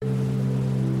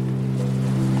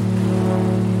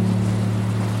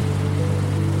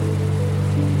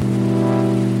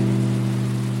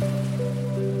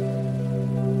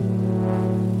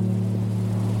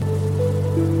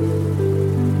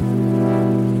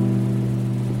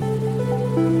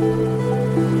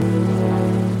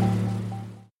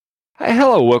Hey,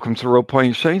 hello, welcome to Role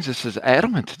Playing Exchange. This is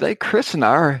Adam, and today Chris and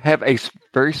I have a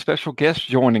very special guest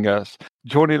joining us.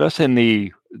 Joining us in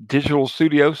the digital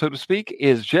studio, so to speak,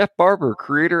 is Jeff Barber,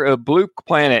 creator of Blue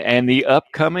Planet and the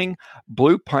upcoming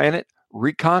Blue Planet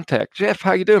Recontact. Jeff,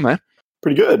 how you doing, man?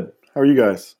 Pretty good. How are you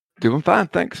guys? Doing fine,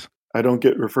 thanks. I don't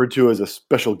get referred to as a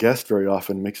special guest very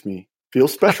often. Makes me feel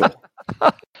special.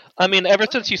 I mean, ever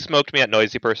since you smoked me at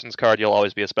Noisy Person's Card, you'll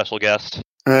always be a special guest.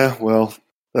 Well,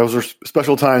 those are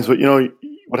special times, but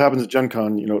what happens at Gen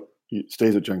Con, it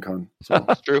stays at Gen Con. So.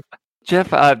 That's true.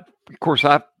 Jeff, I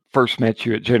first met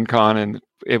you at Gen Con, and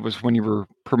it was when you were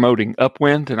promoting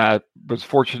Upwind, and I was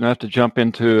fortunate enough to jump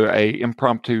into a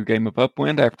impromptu game of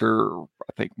Upwind after,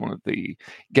 I think, one of the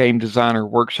game designer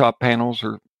workshop panels.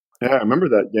 Yeah, I remember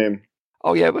that game.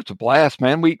 Oh, yeah, it was a blast,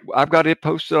 man. I've got it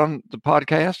posted on the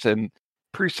podcast, and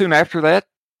pretty soon after that,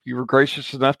 you were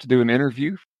gracious enough to do an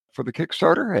interview for the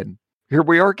Kickstarter, and here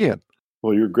we are again.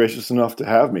 Well, you're gracious enough to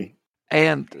have me.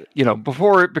 And,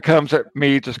 before it becomes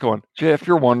me just going, Jeff,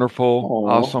 you're wonderful. Aww.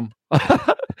 Awesome.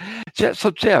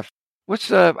 So, Jeff,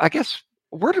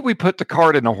 where did we put the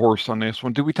cart and the horse on this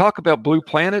one? Do we talk about Blue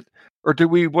Planet, or do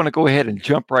we want to go ahead and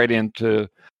jump right into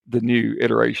the new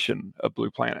iteration of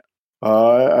Blue Planet?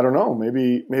 I don't know.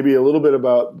 Maybe a little bit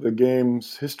about the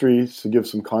game's history to give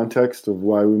some context of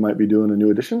why we might be doing a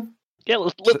new edition. Yeah,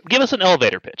 give us an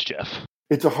elevator pitch, Jeff.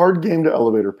 It's a hard game to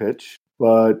elevator pitch,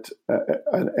 but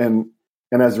and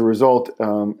as a result,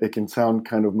 it can sound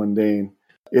kind of mundane.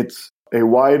 It's a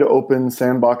wide open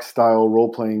sandbox style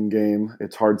role-playing game.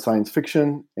 It's hard science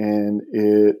fiction, and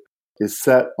it is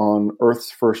set on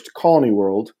Earth's first colony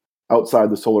world outside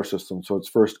the solar system. So it's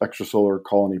first extrasolar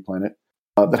colony planet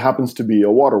that happens to be a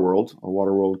water world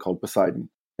called Poseidon.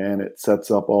 And it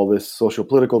sets up all this social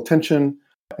political tension.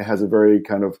 It has a very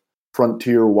kind of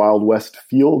frontier Wild West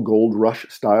feel, Gold Rush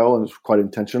style, and it's quite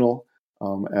intentional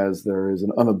as there is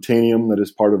an unobtainium that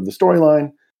is part of the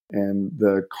storyline, and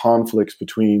the conflicts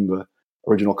between the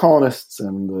original colonists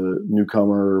and the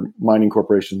newcomer mining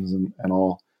corporations and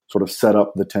all sort of set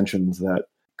up the tensions that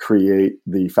create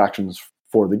the factions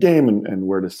for the game and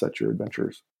where to set your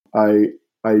adventures. I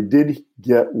did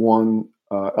get one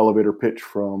elevator pitch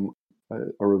from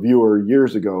a reviewer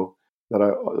years ago that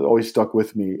always stuck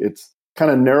with me. It's kind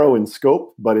of narrow in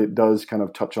scope, but it does kind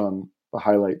of touch on the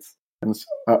highlights. And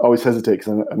I always hesitate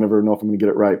because I never know if I'm going to get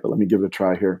it right, but let me give it a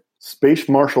try here. Space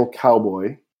Marshal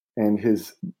Cowboy and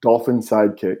his dolphin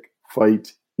sidekick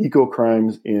fight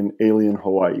eco-crimes in alien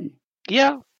Hawaii.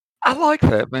 Yeah. I like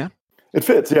that, man. It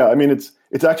fits, yeah. I mean,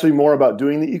 it's actually more about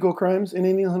doing the eco-crimes in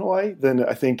alien Hawaii than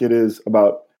I think it is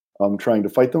about trying to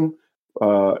fight them,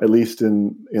 at least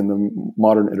in the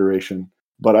modern iteration.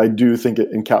 But I do think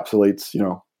it encapsulates,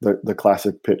 the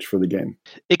classic pitch for the game.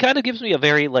 It kind of gives me a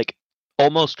very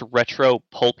almost retro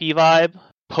pulpy vibe,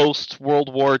 post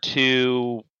World War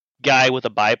II guy with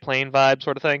a biplane vibe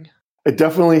sort of thing. It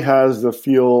definitely has the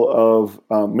feel of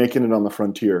making it on the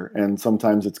frontier, and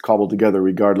sometimes it's cobbled together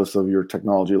regardless of your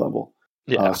technology level.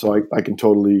 Yeah. So I can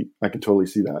totally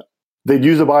see that. They'd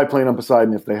use a biplane on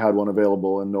Poseidon if they had one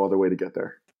available and no other way to get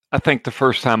there. I think the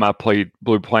first time I played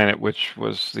Blue Planet, which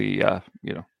was the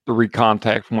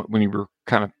Recontact, when you were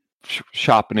kind of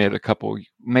shopping it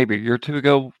maybe a year or two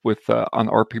ago with on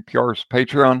RPPR's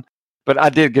Patreon. But I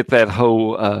did get that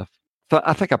whole,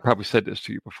 I think I probably said this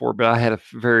to you before, but I had a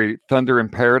very Thunder in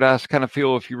Paradise kind of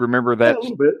feel, if you remember that. Yeah, a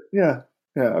little bit, yeah.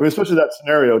 I mean, especially that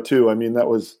scenario too. I mean, that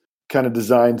was kind of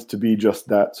designed to be just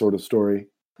that sort of story.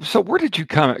 So where did you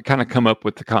kind of come up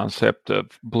with the concept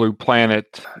of Blue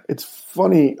Planet? It's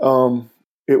funny.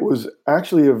 It was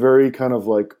actually a very kind of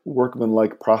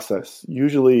workman-like process.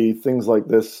 Usually things like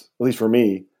this, at least for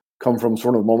me, come from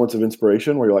sort of moments of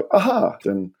inspiration where you're like, aha!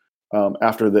 And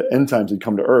after the end times had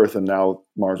come to Earth and now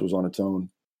Mars was on its own.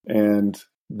 And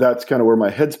that's kind of where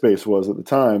my headspace was at the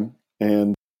time.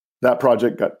 And that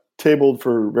project got tabled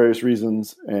for various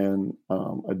reasons. And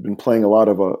I'd been playing a lot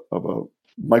of a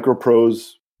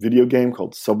microprose video game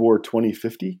called Subwar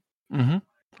 2050.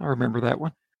 Mm-hmm. I remember that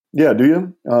one. Yeah, do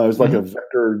you? It was like a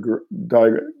vector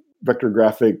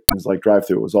graphic. It was like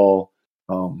drive-through. It was all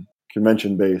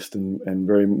convention-based and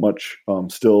very much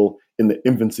still in the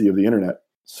infancy of the internet.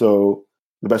 So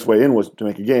the best way in was to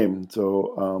make a game.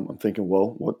 So I'm thinking,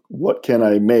 well, what can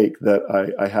I make that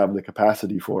I have the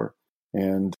capacity for?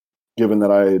 And given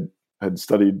that I had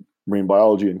studied marine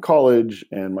biology in college,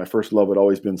 and my first love had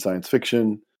always been science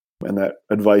fiction, and that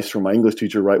advice from my English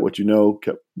teacher, write what you know,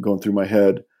 kept going through my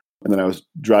head. And then I was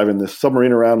driving this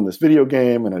submarine around in this video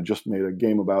game, and I just made a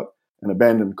game about an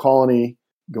abandoned colony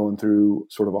going through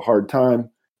sort of a hard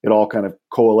time. It all kind of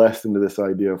coalesced into this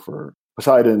idea for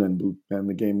Poseidon and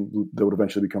the game that would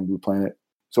eventually become Blue Planet.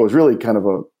 So it was really kind of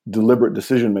a deliberate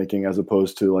decision making as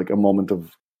opposed to like a moment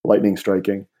of lightning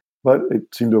striking. But it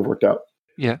seemed to have worked out.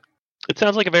 Yeah. It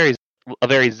sounds like a very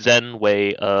zen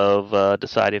way of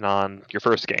deciding on your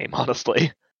first game,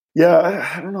 honestly. Yeah,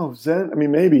 I don't know. Zen, I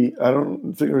mean, maybe. I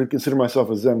don't think I would consider myself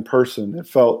a Zen person. It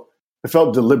felt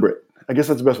deliberate. I guess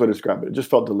that's the best way to describe it. It just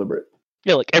felt deliberate.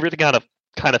 Yeah, like everything kind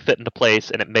of fit into place,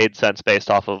 and it made sense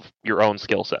based off of your own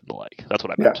skill set and the like. That's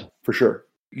what I meant. Yeah, for sure.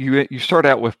 You start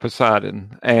out with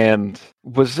Poseidon, and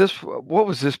what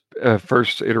was this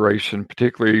first iteration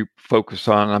particularly focused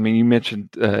on? I mean, you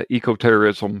mentioned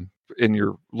ecoterrorism in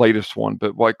your latest one,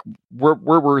 but like, where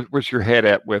was your head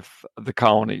at with the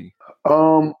colony?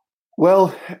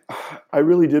 Well, I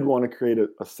really did want to create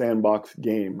a sandbox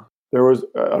game. There was,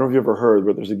 I don't know if you ever heard,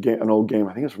 but there's an old game,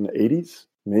 I think it's from the 80s,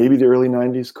 maybe the early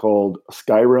 90s, called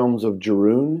Sky Realms of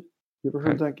Jarun. You ever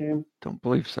heard of that game? Don't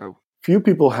believe so. Few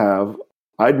people have.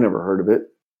 I'd never heard of it.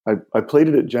 I played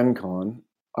it at Gen Con.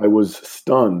 I was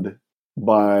stunned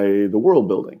by the world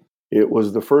building. It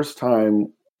was the first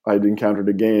time I'd encountered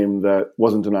a game that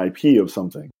wasn't an IP of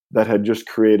something, that had just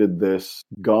created this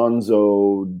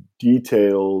gonzo,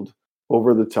 detailed,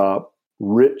 over-the-top,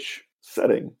 rich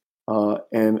setting,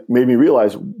 and made me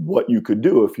realize what you could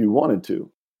do if you wanted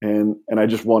to. And I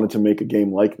just wanted to make a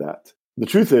game like that. The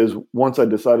truth is, once I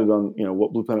decided on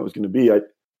what Blue Planet was going to be,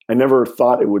 I never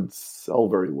thought it would sell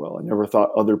very well. I never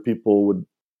thought other people would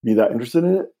be that interested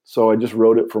in it. So I just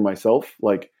wrote it for myself.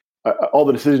 Like all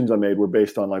the decisions I made were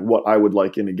based on like what I would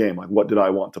like in a game. Like what did I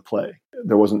want to play?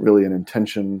 There wasn't really an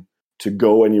intention to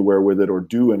go anywhere with it or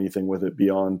do anything with it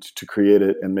beyond to create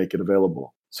it and make it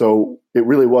available. So it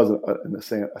really was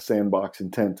a sandbox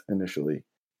intent initially.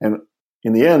 And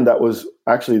in the end, that was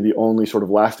actually the only sort of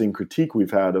lasting critique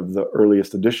we've had of the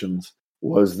earliest editions,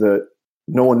 was that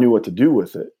no one knew what to do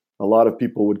with it. A lot of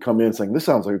people would come in saying, this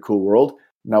sounds like a cool world.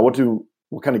 Now,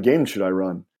 what kind of game should I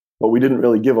run? But we didn't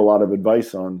really give a lot of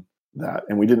advice on that.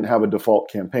 And we didn't have a default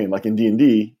campaign. Like in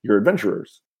D&D, you're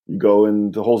adventurers. You go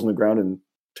into holes in the ground and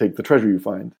take the treasure you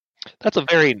find. That's a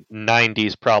very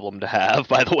 90s problem to have,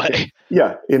 by the way.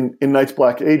 Yeah. In Night's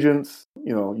Black Agents,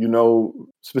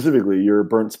 specifically you're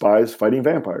burnt spies fighting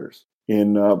vampires.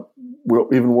 In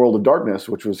even World of Darkness,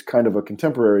 which was kind of a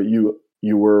contemporary,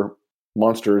 you were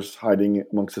monsters hiding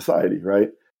amongst society, right?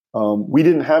 We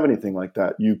didn't have anything like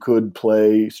that. You could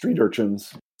play street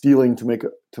urchins stealing to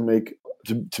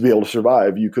be able to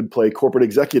survive. You could play corporate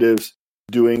executives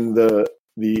doing the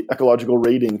ecological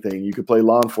raiding thing. You could play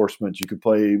law enforcement. You could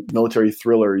play military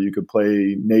thriller. You could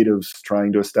play natives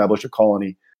trying to establish a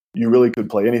colony. You really could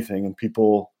play anything. And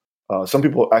some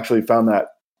people actually found that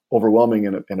overwhelming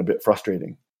and a bit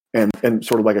frustrating. And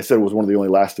sort of like I said, was one of the only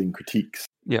lasting critiques.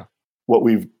 Yeah. What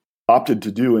we've opted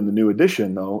to do in the new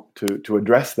edition, though, to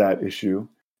address that issue,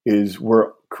 is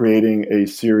we're creating a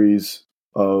series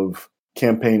of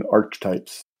campaign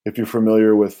archetypes. If you're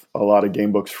familiar with a lot of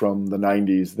game books from the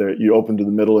 90s, you open to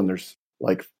the middle and there's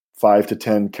like 5 to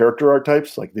 10 character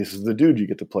archetypes. Like this is the dude you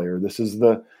get to play, or this is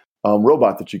the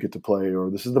robot that you get to play,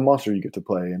 or this is the monster you get to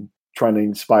play, and trying to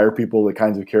inspire people the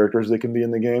kinds of characters they can be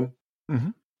in the game. Mm-hmm.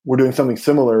 We're doing something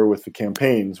similar with the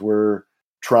campaigns. We're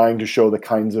trying to show the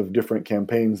kinds of different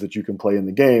campaigns that you can play in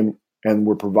the game, and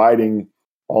we're providing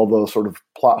all the sort of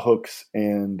plot hooks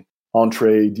and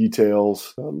entree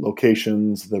details,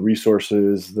 locations, the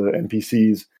resources, the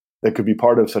NPCs that could be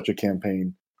part of such a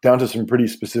campaign, down to some pretty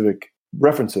specific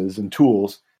references and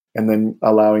tools, and then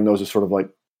allowing those as sort of like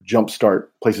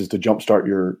places to jumpstart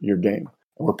your game.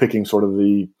 And we're picking sort of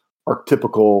the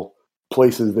archetypical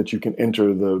places that you can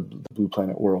enter the Blue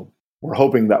Planet world. We're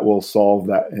hoping that will solve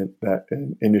that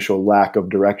initial lack of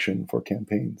direction for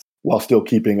campaigns, while still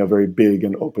keeping a very big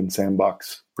and open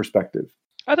sandbox perspective.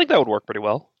 I think that would work pretty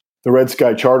well. The Red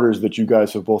Sky Charters that you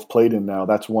guys have both played in now,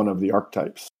 that's one of the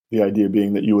archetypes. The idea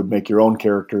being that you would make your own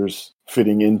characters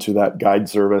fitting into that guide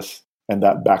service and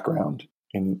that background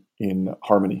in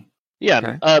harmony.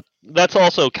 Yeah, okay. That's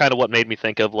also kind of what made me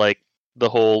think of like the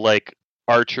whole like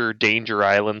Archer Danger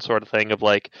Island sort of thing of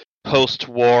like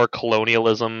post-war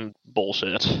colonialism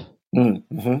bullshit.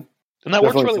 Mm-hmm. And that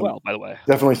works really well, by the way.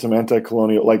 Definitely some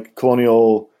anti-colonial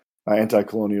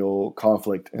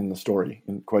conflict in the story,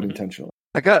 and quite intentional.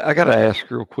 I got to ask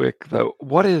real quick though,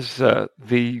 what is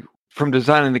from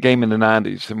designing the game in the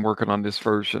 90s and working on this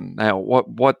version now?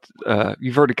 What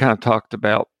you've already kind of talked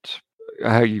about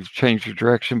how you've changed your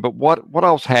direction, but what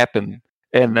else happened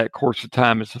in that course of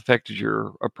time has affected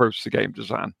your approach to game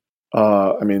design?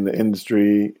 I mean, the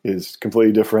industry is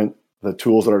completely different. The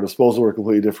tools at our disposal are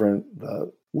completely different.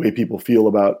 The way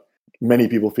many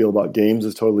people feel about games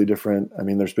is totally different. I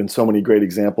mean, there's been so many great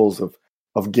examples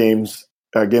of games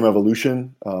game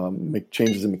evolution, make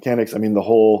changes in mechanics. I mean, the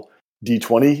whole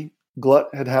D20 glut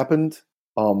had happened.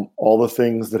 All the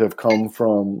things that have come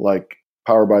from like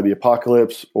Powered by the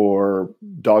Apocalypse or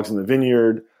Dogs in the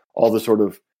Vineyard, all the sort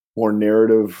of more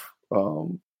narrative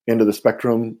end of the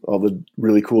spectrum, all the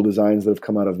really cool designs that have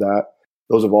come out of that.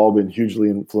 Those have all been hugely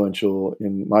influential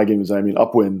in my game design. I mean,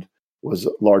 Upwind was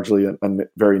largely a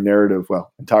very narrative,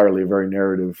 well, entirely a very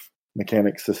narrative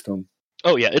mechanic system.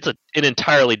 Oh yeah, it's an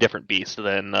entirely different beast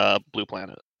than Blue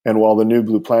Planet. And while the new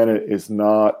Blue Planet is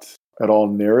not at all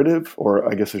narrative,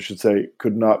 or I guess I should say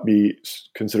could not be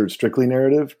considered strictly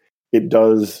narrative, it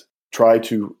does try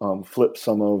to flip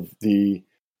some of the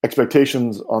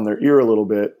expectations on their ear a little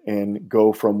bit and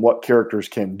go from what characters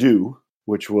can do,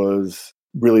 which was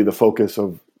really the focus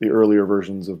of the earlier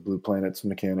versions of Blue Planet's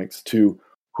mechanics, to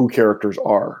who characters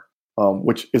are,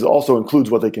 which is also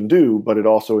includes what they can do, but it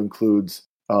also includes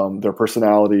their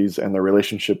personalities and their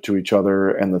relationship to each other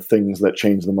and the things that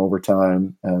change them over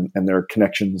time and their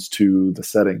connections to the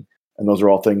setting. And those are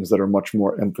all things that are much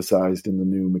more emphasized in the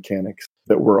new mechanics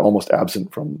that were almost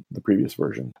absent from the previous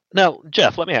version. Now,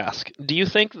 Jeff, let me ask, do you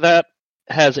think that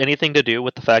has anything to do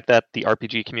with the fact that the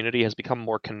RPG community has become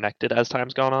more connected as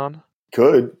time's gone on?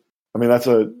 Could. I mean, that's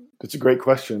a great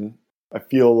question. I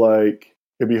feel like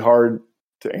it'd be hard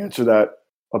to answer that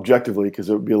objectively because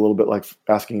it would be a little bit like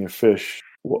asking a fish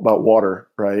about water,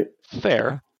 right?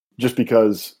 Fair. Just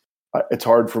because it's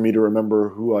hard for me to remember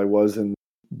who I was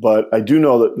but I do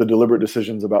know that the deliberate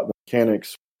decisions about the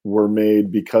mechanics were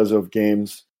made because of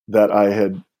games that I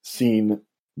had seen,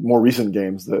 more recent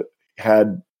games that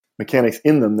had mechanics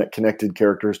in them that connected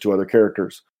characters to other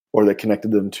characters or that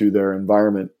connected them to their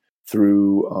environment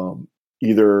through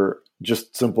either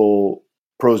just simple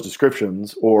prose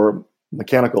descriptions or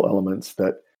mechanical elements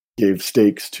that gave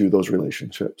stakes to those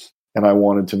relationships. And I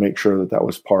wanted to make sure that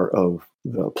was part of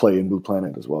the play in Blue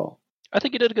Planet as well. I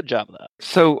think you did a good job of that.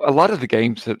 So a lot of the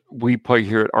games that we play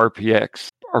here at RPX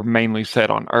are mainly set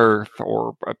on Earth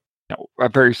or a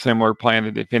very similar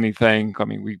planet, if anything. I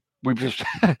mean, we've just,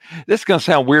 this is going to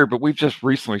sound weird, but we've just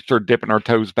recently started dipping our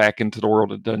toes back into the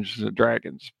world of Dungeons and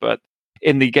Dragons. But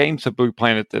in the games of Blue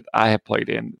Planet that I have played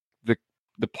in,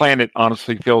 the planet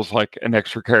honestly feels like an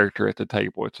extra character at the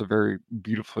table. It's a very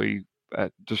beautifully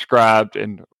described,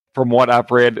 and from what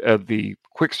I've read of the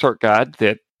quick start guide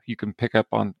that you can pick up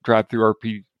on Drive Through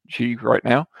RPG right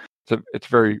now, it's a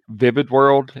very vivid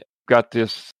world. Got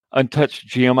this untouched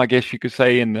gem, I guess you could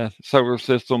say, in the solar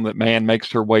system that man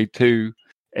makes their way to,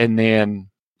 and then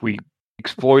we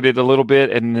exploit it a little bit,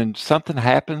 and then something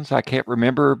happens. I can't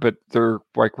remember, but we're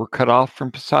cut off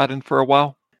from Poseidon for a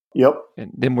while. Yep.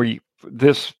 And then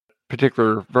this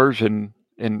particular version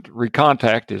in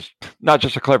Recontact is not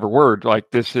just a clever word. Like,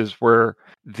 this is where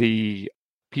the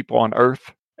people on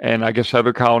Earth and I guess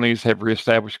other colonies have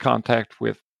reestablished contact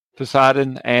with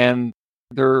Poseidon, and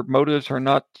their motives are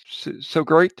not so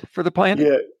great for the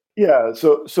planet. Yeah.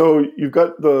 So you've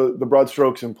got the broad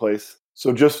strokes in place.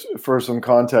 So just for some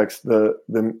context, the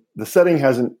setting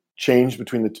hasn't changed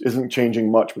isn't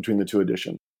changing much between the two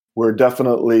editions. We're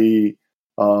definitely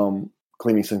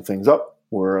cleaning some things up.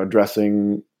 We're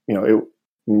addressing, a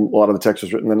lot of the text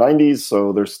was written in the 90s,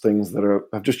 so there's things that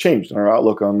have just changed, and our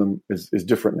outlook on them is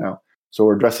different now. So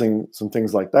we're addressing some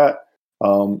things like that.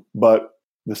 But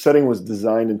the setting was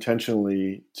designed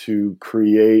intentionally to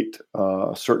create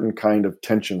a certain kind of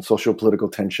tension, socio-political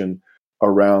tension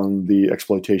around the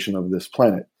exploitation of this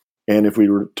planet. And if we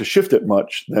were to shift it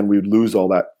much, then we would lose all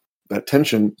that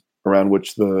tension around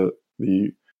which the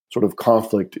sort of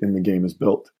conflict in the game is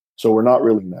built. So we're not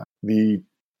really that. The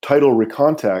title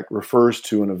Recontact refers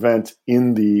to an event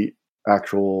in the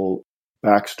actual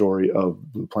backstory of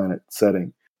Blue Planet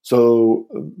setting. So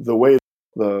the way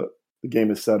the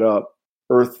game is set up,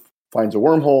 Earth finds a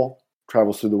wormhole,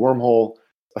 travels through the wormhole,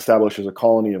 establishes a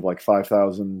colony of like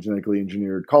 5,000 genetically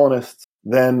engineered colonists.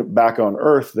 Then back on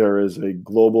Earth, there is a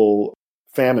global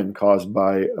famine caused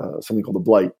by something called the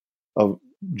Blight, of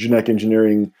genetic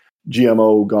engineering,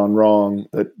 GMO gone wrong,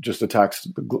 that just attacks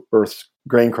the Earth's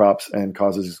grain crops and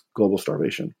causes global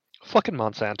starvation. Fucking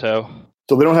Monsanto.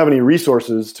 So they don't have any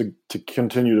resources to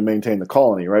continue to maintain the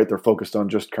colony, right? They're focused on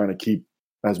just trying to keep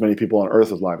as many people on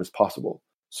Earth alive as possible.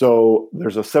 So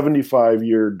there's a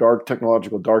 75-year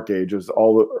technological dark age. As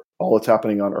all that's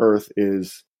happening on Earth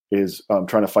is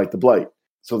trying to fight the Blight.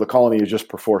 So the colony is just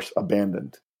perforce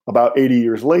abandoned. About 80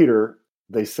 years later,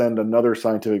 they send another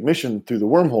scientific mission through the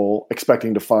wormhole,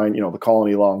 expecting to find, the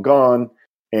colony long gone,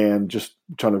 and just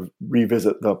trying to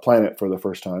revisit the planet for the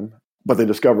first time. But they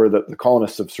discover that the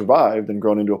colonists have survived and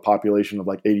grown into a population of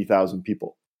like 80,000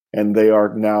 people. and they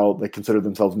consider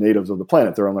themselves natives of the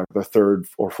planet. They're on like the third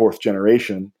or fourth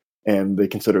generation, and they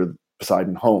consider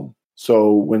Poseidon home.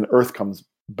 So when Earth comes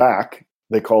back,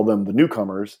 they call them the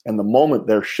newcomers. And the moment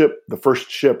the first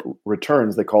ship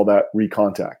returns, they call that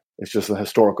Recontact. It's just a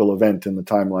historical event in the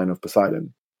timeline of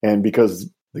Poseidon. And because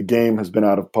the game has been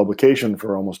out of publication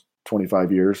for almost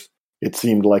 25 years, it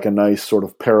seemed like a nice sort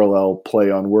of parallel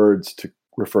play on words to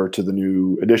refer to the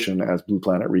new edition as Blue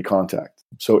Planet Recontact.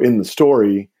 So in the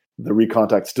story, the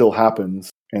Recontact still happens,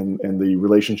 and the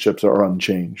relationships are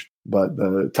unchanged. But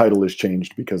the title is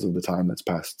changed because of the time that's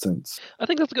passed since. I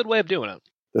think that's a good way of doing it.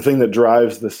 The thing that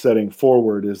drives the setting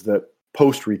forward is that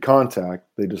post-Recontact,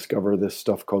 they discover this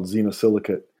stuff called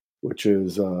xenosilicate, which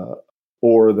is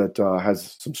ore that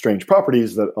has some strange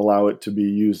properties that allow it to be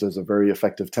used as a very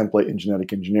effective template in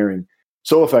genetic engineering.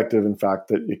 So effective, in fact,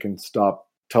 that it can stop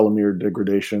telomere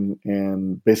degradation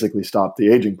and basically stop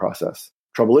the aging process.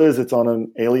 Trouble is, it's on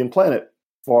an alien planet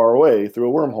far away through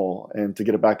a wormhole, and to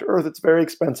get it back to Earth, it's very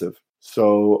expensive.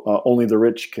 So only the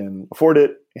rich can afford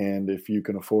it, and if you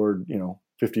can afford,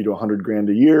 50 to 100 grand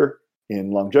a year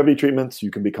in longevity treatments, you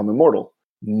can become immortal.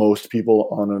 Most people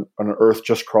on an Earth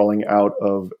just crawling out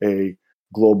of a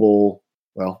global,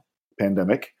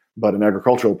 pandemic, but an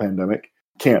agricultural pandemic,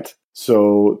 can't.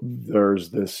 So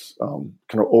there's this kind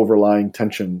of overlying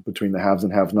tension between the haves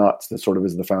and have-nots that sort of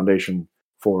is the foundation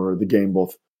for the game,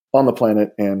 both on the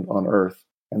planet and on Earth.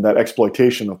 And that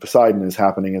exploitation of Poseidon is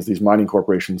happening as these mining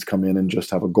corporations come in and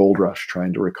just have a gold rush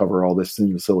trying to recover all this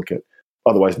silicate,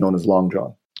 otherwise known as Long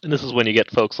John. And this is when you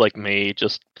get folks like me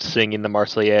just singing the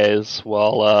Marseillaise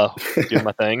while doing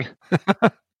my thing.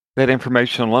 That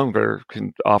information alone there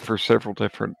can offer several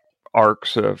different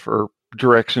arcs or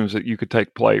directions that you could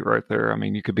take play right there. I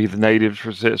mean, you could be the natives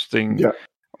resisting,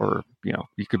 or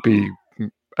you could be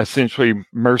essentially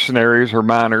mercenaries or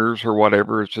miners or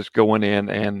whatever. It's just going in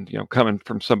and coming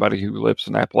from somebody who lives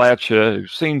in Appalachia,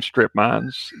 who's seen strip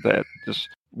mines, that just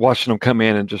watching them come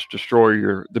in and just destroy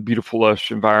the beautiful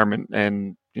lush environment,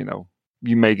 and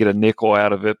you may get a nickel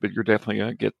out of it, but you're definitely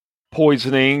going to get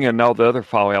poisoning and all the other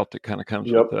fallout that kind of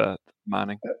comes with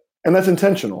mining. And that's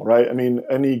intentional, right? I mean,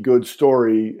 any good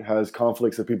story has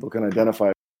conflicts that people can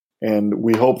identify. And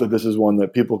we hope that this is one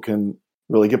that people can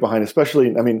really get behind,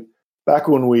 especially, I mean, back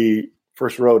when we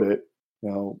first wrote it,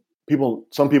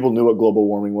 some people knew what global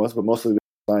warming was, but mostly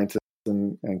scientists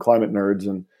and climate nerds,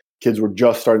 and kids were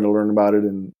just starting to learn about it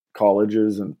in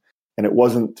colleges, and it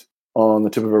wasn't on the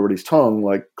tip of everybody's tongue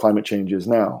like climate change is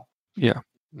now. Yeah.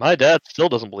 My dad still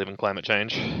doesn't believe in climate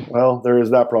change. Well, there is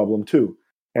that problem too.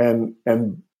 And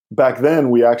back then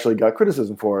we actually got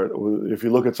criticism for it. If you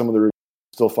look at some of the reviews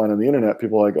you still find on the internet,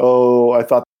 people are like, oh, I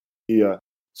thought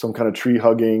some kind of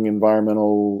tree-hugging,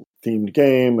 environmental themed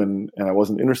game, and I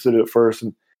wasn't interested at first.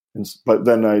 But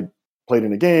then I played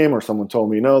in a game, or someone told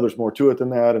me, no, there's more to it than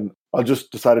that. And I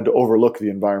just decided to overlook the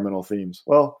environmental themes.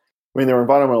 Well, I mean, they were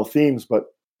environmental themes, but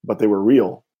they were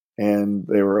real and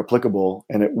they were applicable.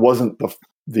 And it wasn't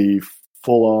the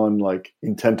full-on like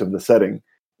intent of the setting.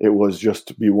 It was just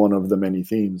to be one of the many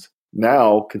themes.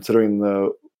 Now, considering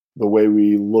the way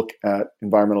we look at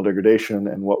environmental degradation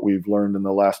and what we've learned in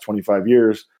the last 25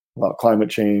 years about climate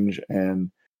change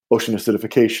and ocean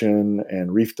acidification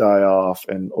and reef die-off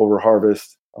and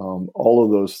overharvest, all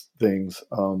of those things,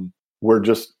 we're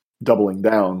just doubling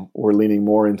down. We're leaning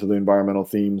more into the environmental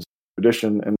themes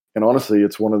edition. And honestly,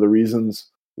 it's one of the reasons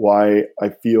why I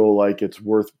feel like it's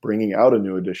worth bringing out a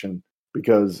new edition,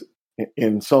 because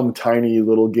in some tiny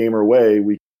little gamer way,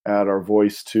 we add our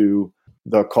voice to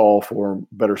the call for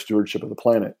better stewardship of the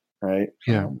planet, right?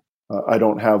 Yeah. I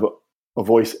don't have a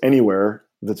voice anywhere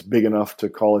that's big enough to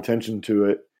call attention to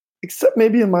it, except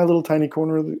maybe in my little tiny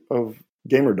corner of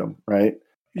gamerdom, right?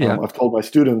 Yeah. I've told my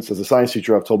students, as a science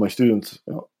teacher, I've told my students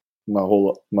my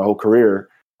whole career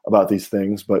about these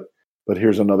things, but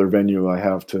here's another venue I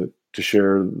have to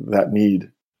share that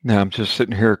need. Now I'm just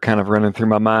sitting here kind of running through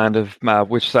my mind of my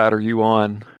which side are you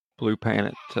on Blue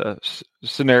Planet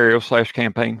scenario /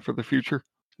 campaign for the future.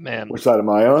 Man. Which side am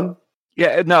I on?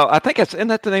 Yeah, no, I think isn't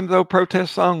that the name of the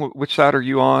protest song? Which side are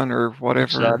you on, or whatever?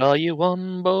 Which side are you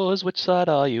on, boys? Which side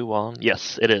are you on?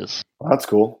 Yes, it is. Well, that's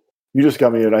cool. You just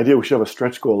got me an idea. We should have a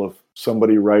stretch goal of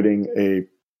somebody writing a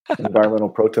environmental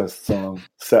protest song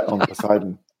set on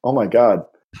Poseidon. Oh my God.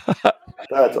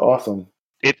 That's awesome.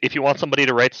 If you want somebody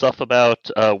to write stuff about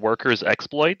workers'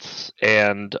 exploits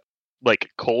and like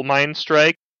coal mine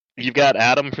strike, you've got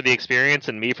Adam for the experience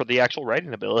and me for the actual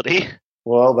writing ability.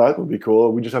 Well, that would be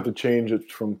cool. We just have to change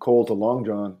it from Cole to Long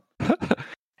John.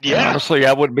 Yeah. Honestly,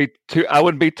 I wouldn't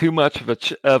be too much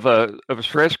of a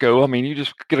stretch goal. I mean, you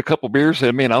just get a couple beers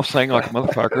in me, and I'll sing like a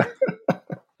motherfucker.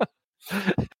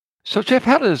 So, Jeff,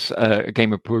 how does a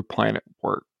game of Blue Planet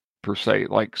work per se?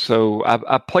 Like, so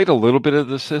I played a little bit of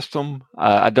the system.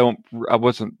 I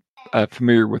wasn't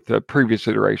familiar with the previous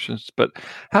iterations, but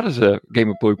how does a game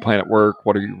of Blue Planet work?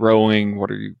 What are you rolling?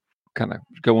 What are you kind of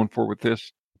going for with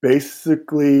this?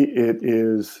 Basically, it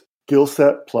is skill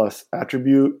set plus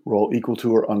attribute roll equal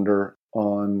to or under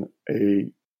on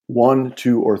a 1,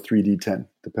 2, or 3d10,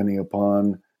 depending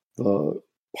upon the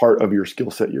part of your skill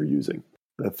set you're using.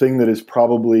 The thing that is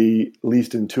probably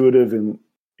least intuitive in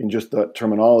just that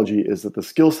terminology is that the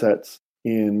skill sets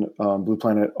in Blue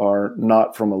Planet are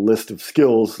not from a list of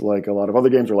skills like a lot of other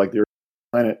games or like the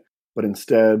Planet, but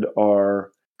instead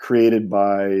are created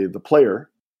by the player.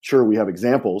 Sure, we have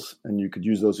examples, and you could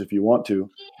use those if you want to,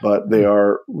 but they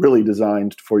are really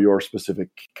designed for your specific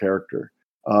character.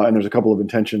 And there's a couple of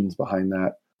intentions behind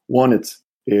that. One,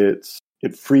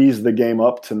 it frees the game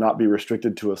up to not be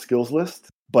restricted to a skills list,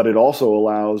 but it also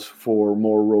allows for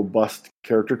more robust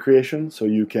character creation, so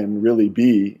you can really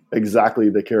be exactly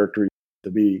the character you want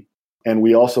to be. And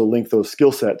we also link those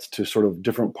skill sets to sort of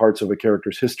different parts of a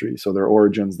character's history, so their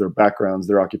origins, their backgrounds,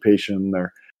 their occupation,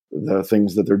 the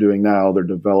things that they're doing now, their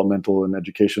developmental and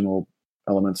educational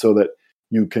elements, so that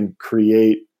you can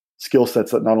create skill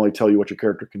sets that not only tell you what your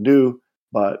character can do,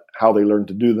 but how they learn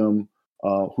to do them,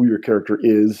 who your character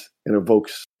is. It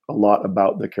evokes a lot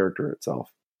about the character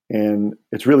itself. And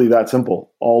it's really that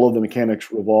simple. All of the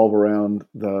mechanics revolve around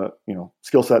the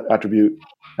skill set, attribute,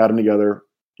 add them together,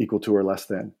 equal to or less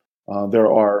than.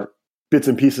 There are bits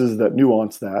and pieces that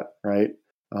nuance that, right?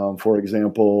 For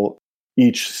example,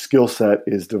 each skill set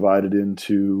is divided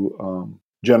into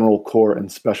general, core,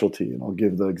 and specialty. And I'll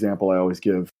give the example I always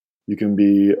give. You can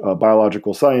be a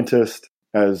biological scientist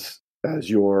as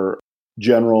your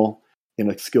general in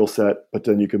a skill set, but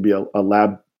then you can be a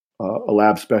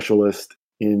lab specialist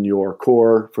in your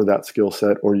core for that skill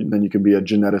set, or then you can be a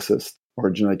geneticist or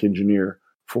a genetic engineer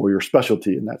for your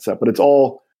specialty in that set. But it's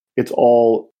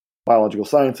all biological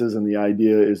sciences, and the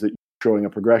idea is that you're showing a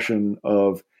progression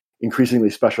of increasingly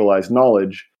specialized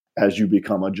knowledge as you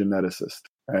become a geneticist,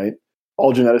 right?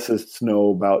 All geneticists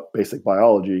know about basic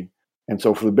biology. And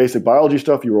so for the basic biology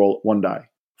stuff, you roll 1 die.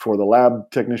 For the lab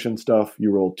technician stuff,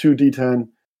 you roll 2d10.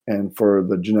 And for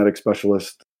the genetic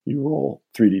specialist, you roll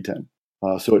 3d10.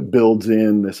 So it builds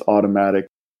in this automatic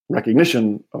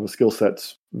recognition of a skill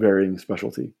set's varying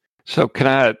specialty. So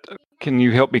can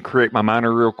you help me create my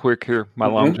minor real quick here? My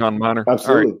Long John minor?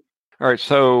 Absolutely. All right.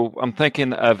 So I'm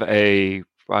thinking of a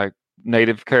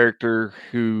native character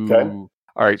who. Okay.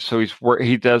 All right. So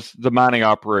he does the mining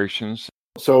operations.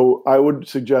 So I would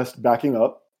suggest backing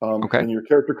up. Okay. And your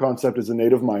character concept is a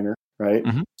native miner, right?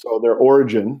 Mm-hmm. So their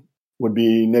origin would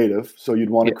be native. So you'd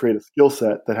want to create a skill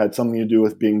set that had something to do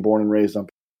with being born and raised on.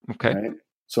 Okay. Right?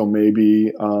 So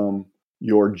maybe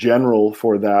your general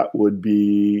for that would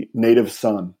be native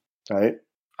son, right?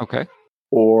 Okay.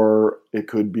 Or it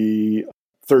could be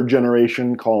 3rd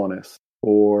generation colonist,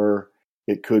 or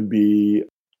it could be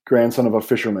grandson of a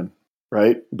fisherman,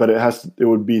 right? But it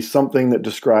would be something that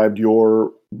described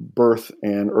your birth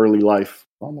and early life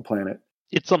on the planet.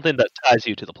 It's something that ties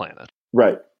you to the planet.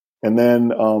 Right. And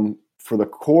then for the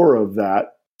core of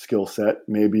that skill set,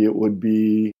 maybe it would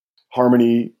be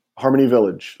Harmony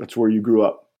Village. That's where you grew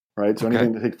up, right? So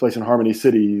anything that takes place in Harmony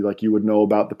City, like you would know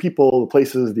about the people, the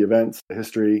places, the events, the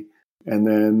history. And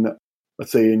then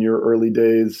let's say in your early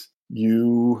days,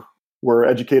 you were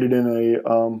educated in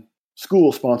a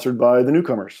school sponsored by the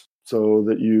newcomers, so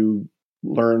that you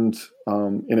learned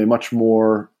in a much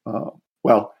more,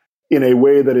 in a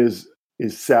way that is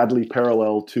sadly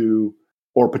parallel to,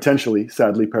 or potentially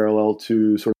sadly parallel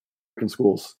to sort of American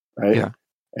schools, right? Yeah.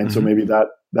 And so maybe that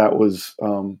was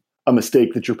a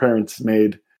mistake that your parents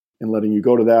made in letting you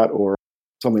go to that, or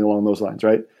something along those lines,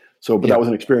 right? So, but that was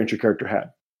an experience your character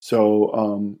had.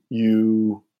 So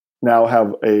you now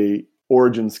have a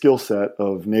origin skill set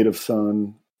of native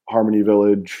son, Harmony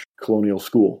Village, colonial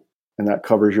school, and that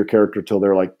covers your character till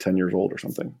they're like 10 years old or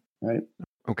something, right?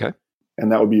 Okay.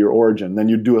 And that would be your origin. Then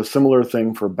you'd do a similar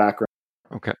thing for background.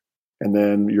 Okay. And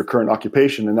then your current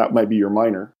occupation, and that might be your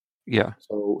minor. Yeah.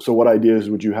 So what ideas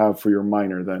would you have for your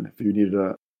minor then, if you needed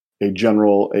a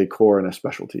general, a core, and a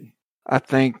specialty? I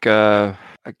think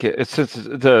since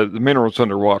the mineral's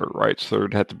underwater, right? So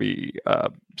it'd have to be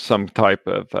some type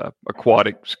of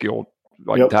aquatic skill,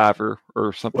 like diver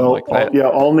or something like that.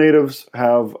 All natives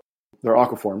have their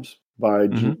aquaforms by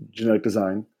genetic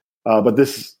design, but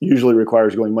this usually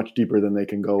requires going much deeper than they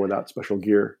can go without special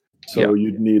gear. So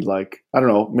you'd need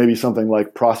maybe something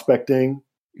like prospecting.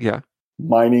 Yeah.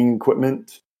 Mining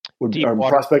equipment.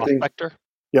 Prospecting. Prospector?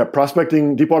 Yeah,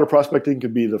 prospecting, deep water prospecting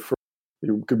could be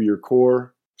your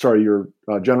core your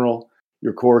general.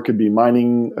 Your core could be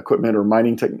mining equipment or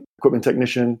mining equipment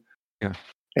technician. Yeah.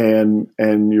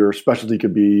 And your specialty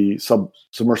could be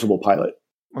submersible pilot.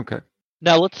 Okay.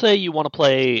 Now, let's say you want to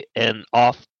play an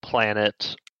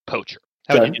off-planet poacher.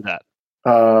 How would you do that?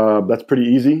 That's pretty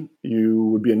easy. You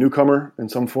would be a newcomer in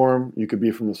some form. You could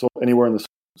be from anywhere in the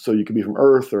so you could be from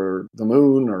Earth or the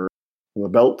Moon or the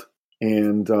Belt,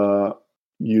 and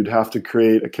you'd have to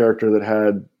create a character that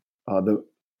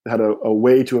had a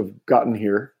way to have gotten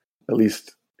here. At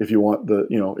least if you want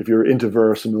if you're into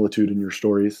verisimilitude in your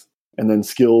stories, and then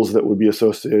skills that would be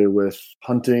associated with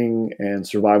hunting and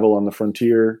survival on the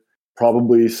frontier.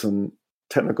 Probably some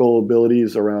technical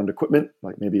abilities around equipment,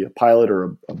 like maybe a pilot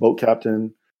or a boat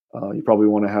captain. You probably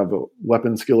want to have a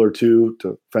weapon skill or two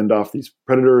to fend off these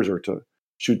predators or to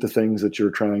shoot the things that you're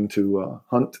trying to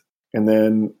hunt. And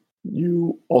then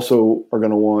you also are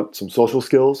going to want some social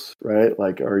skills, right?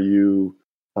 Like, are you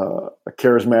a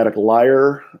charismatic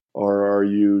liar, or are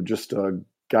you just a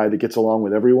guy that gets along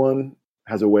with everyone,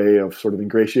 has a way of sort of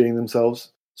ingratiating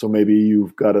themselves? So maybe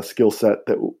you've got a skill set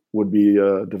that would be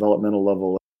a developmental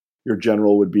level. Your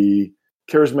general would be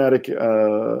charismatic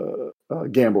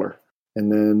gambler.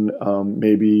 And then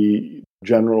maybe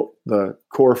the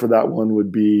core for that one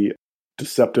would be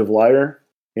deceptive liar.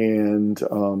 And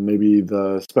maybe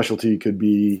the specialty could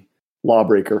be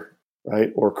lawbreaker,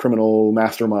 right? Or criminal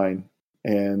mastermind.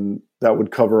 And that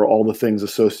would cover all the things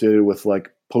associated with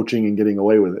like poaching and getting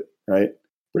away with it, right?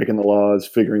 Breaking the laws,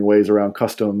 figuring ways around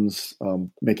customs,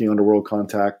 making underworld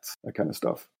contacts, that kind of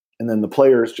stuff. And then the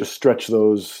players just stretch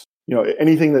those,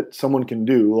 anything that someone can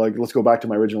do. Like, let's go back to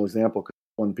my original example, because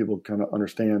when people kind of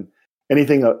understand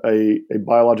anything a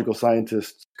biological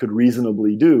scientist could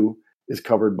reasonably do is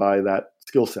covered by that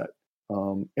skill set.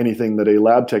 Anything that a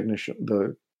lab technician,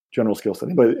 the general skill set,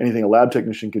 anything a lab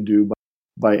technician could do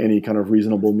by any kind of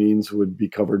reasonable means would be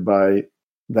covered by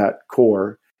that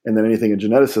core. And then anything a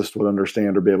geneticist would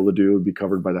understand or be able to do would be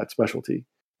covered by that specialty.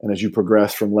 And as you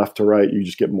progress from left to right, you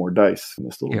just get more dice in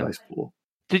this little dice pool.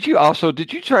 Did you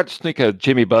try to sneak a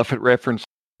Jimmy Buffett reference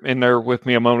in there with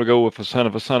me a moment ago with a son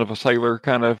of a sailor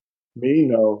kind of? Me?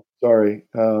 No, sorry.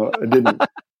 I didn't.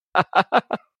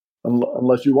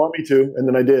 Unless you want me to, and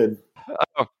then I did.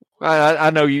 Oh, I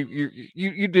know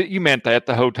you meant that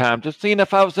the whole time. Just seeing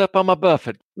if I was up on my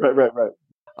Buffett. Right.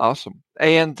 Awesome.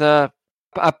 And I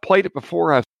played it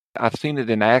before. I've seen it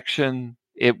in action.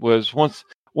 It was once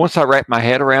I wrapped my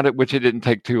head around it, which it didn't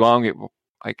take too long.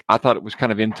 I thought it was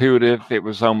kind of intuitive. It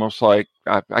was almost like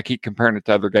I keep comparing it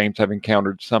to other games I've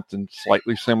encountered something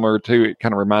slightly similar to. It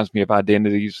kind of reminds me of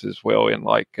Identities as well, in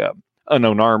like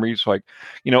Unknown Armies. Like,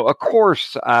 of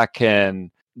course I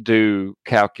can do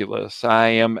calculus. I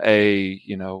am a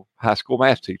high school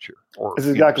math teacher. That's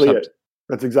exactly it.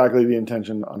 That's exactly the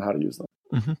intention on how to use them.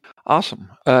 Mm-hmm. Awesome.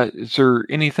 Is there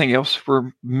anything else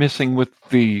we're missing with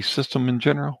the system in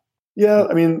general? Yeah,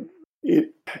 I mean,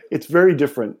 it's very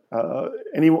different.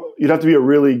 You'd have to be a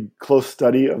really close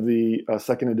study of the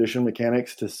second edition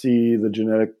mechanics to see the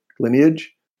genetic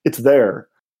lineage. It's there,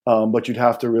 but you'd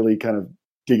have to really kind of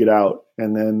dig it out.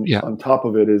 And then on top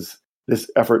of it is this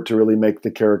effort to really make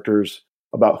the characters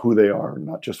about who they are,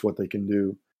 not just what they can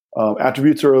do.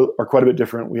 Attributes are quite a bit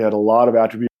different. We had a lot of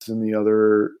attributes in the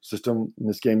other system. In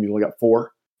this game, you only got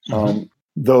 4. Mm-hmm.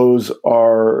 Those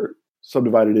are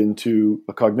subdivided into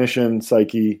a cognition,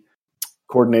 psyche,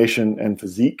 coordination, and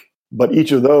physique. But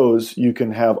each of those, you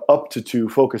can have up to 2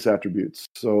 focus attributes.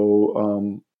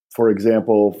 So, for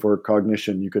example, for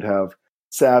cognition, you could have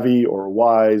savvy or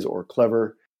wise or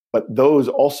clever. But those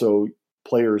also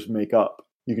players make up.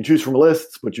 You can choose from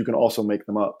lists, but you can also make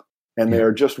them up. And they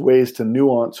are just ways to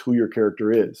nuance who your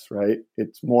character is, right?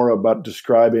 It's more about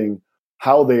describing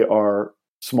how they are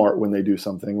smart when they do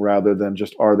something rather than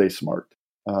just are they smart.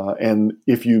 And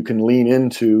if you can lean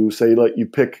into, say, like you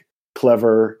pick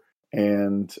clever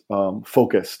and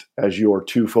focused as your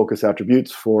 2 focus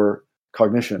attributes for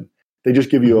cognition, they just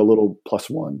give you a little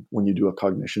 +1 when you do a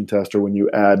cognition test or when you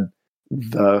add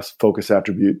the focus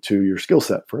attribute to your skill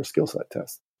set for a skill set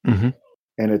test. Mm-hmm.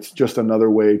 And it's just another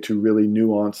way to really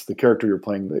nuance the character you're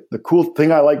playing. The cool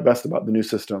thing I like best about the new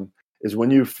system is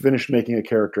when you've finished making a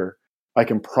character, I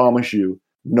can promise you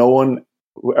no one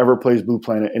who ever plays Blue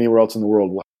Planet anywhere else in the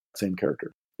world will have the same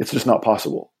character. It's just not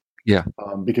possible. Yeah.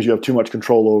 Because you have too much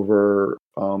control over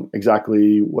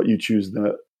exactly what you choose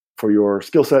for your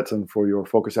skill sets and for your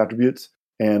focus attributes.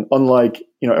 And unlike,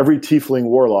 every Tiefling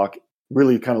Warlock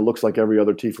really kind of looks like every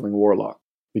other Tiefling Warlock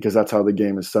because that's how the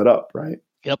game is set up, right?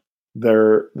 Yep.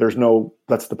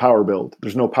 That's the power build.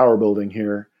 There's no power building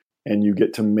here. and you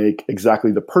get to make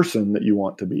exactly the person that you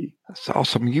want to be. That's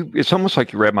awesome. It's almost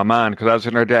like you read my mind, because I was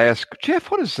in there to ask, Jeff,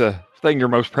 what is the thing you're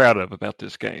most proud of about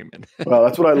this game? Well,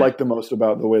 that's what I like the most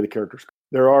about the way the characters.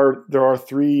 There are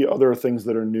 3 other things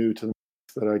that are new to the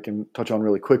that I can touch on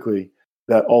really quickly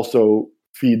that also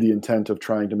feed the intent of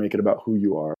trying to make it about who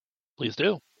you are. Please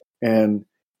do. And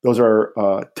those are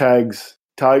tags,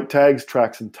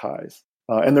 tracks, and ties.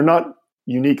 And they're not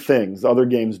unique things. Other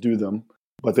games do them,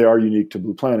 but they are unique to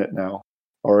Blue Planet now,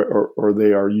 or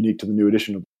they are unique to the new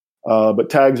edition of. But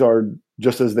tags are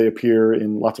just as they appear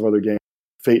in lots of other games.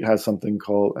 Fate has something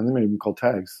called, and they may even call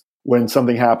tags. When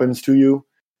something happens to you,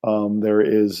 there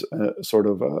is a sort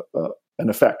of an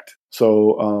effect.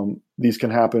 So these can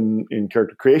happen in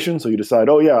character creation. So you decide,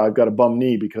 oh yeah, I've got a bum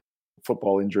knee because of a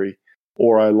football injury,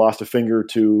 or I lost a finger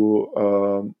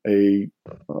to a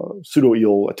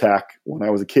pseudo-eel attack when I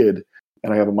was a kid,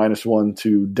 and I have a -1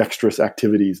 to dexterous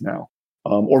activities now.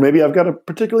 Or maybe I've got a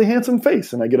particularly handsome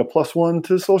face, and I get a +1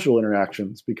 to social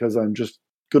interactions because I'm just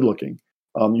good looking.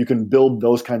 You can build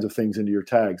those kinds of things into your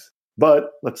tags.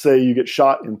 But let's say you get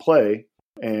shot in play,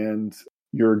 and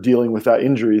you're dealing with that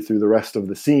injury through the rest of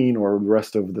the scene or the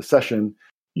rest of the session.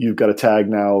 You've got a tag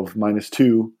now of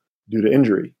 -2 due to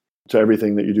injury to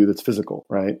everything that you do that's physical,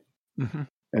 right? Mm-hmm.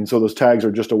 And so those tags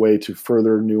are just a way to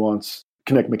further nuance,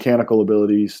 connect mechanical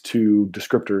abilities to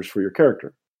descriptors for your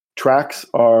character. Tracks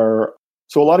are,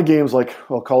 so a lot of games like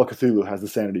Call of Cthulhu has the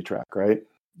sanity track, right?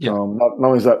 Yeah. Not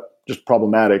only is that just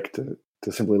problematic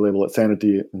to simply label it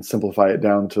sanity and simplify it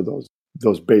down to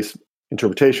those base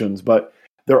interpretations, but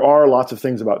there are lots of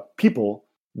things about people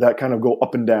that kind of go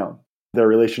up and down. Their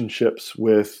relationships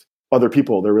with other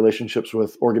people, their relationships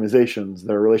with organizations,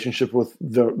 their relationship with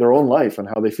their own life and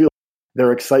how they feel,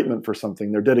 their excitement for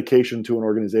something, their dedication to an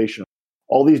organization,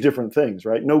 all these different things,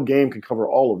 right? No game can cover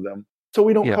all of them. So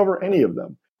we don't cover any of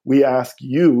them. We ask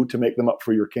you to make them up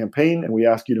for your campaign, and we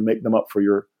ask you to make them up for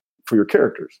your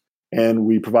characters. And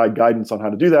we provide guidance on how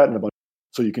to do that.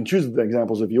 So you can choose the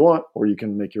examples if you want, or you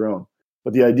can make your own.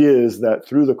 But the idea is that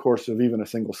through the course of even a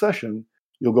single session,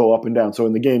 you'll go up and down. So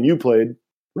in the game you played,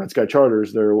 Red Sky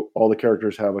Charters, all the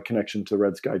characters have a connection to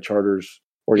Red Sky Charters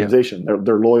organization,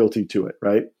 their loyalty to it,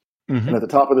 right? Mm-hmm. And at the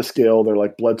top of the scale, they're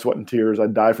like blood, sweat, and tears.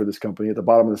 I'd die for this company. At the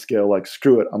bottom of the scale, like,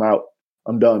 screw it, I'm out.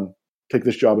 I'm done. Take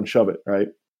this job and shove it, right?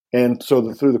 And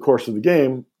so through the course of the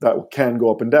game, that can go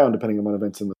up and down depending on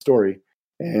events in the story.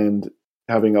 And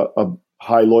having a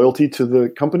high loyalty to the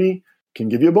company can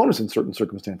give you a bonus in certain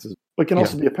circumstances, but can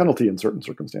also be a penalty in certain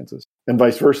circumstances, and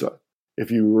vice versa. If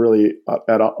you really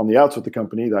on the outs with the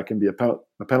company, that can be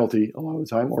a penalty a lot of the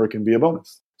time, or it can be a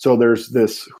bonus. So there's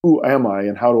this, who am I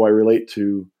and how do I relate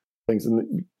to things?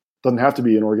 And it doesn't have to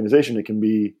be an organization. It can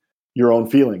be your own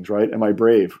feelings, right? Am I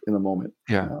brave in the moment?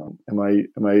 Yeah. Am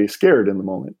I scared in the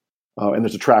moment? And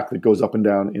there's a track that goes up and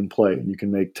down in play, and you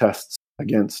can make tests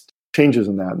against changes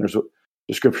in that. And there's a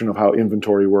description of how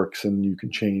inventory works, and you can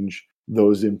change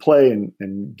those in play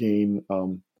and gain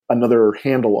another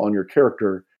handle on your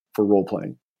character for role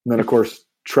playing. And then, of course,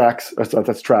 tracks.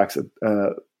 That's tracks.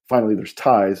 Finally, there's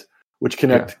ties, which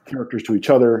connect characters to each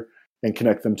other and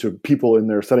connect them to people in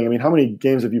their setting. I mean, how many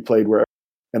games have you played where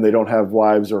and they don't have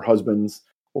wives or husbands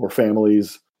or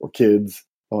families or kids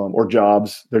or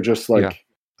jobs? They're just like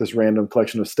this random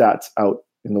collection of stats out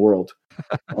in the world.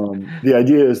 The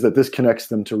idea is that this connects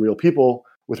them to real people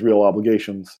with real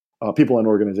obligations, people and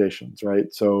organizations,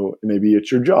 right? So maybe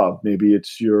it's your job, maybe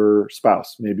it's your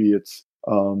spouse, maybe it's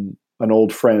an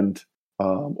old friend,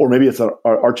 or maybe it's an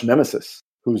arch nemesis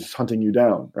who's hunting you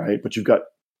down, right? But you've got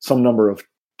some number of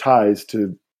ties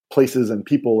to places and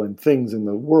people and things in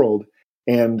the world,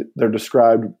 and they're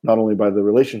described not only by the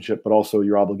relationship, but also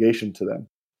your obligation to them.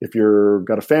 If you've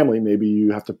got a family, maybe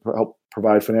you have to help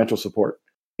provide financial support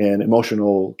and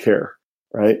emotional care,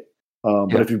 right?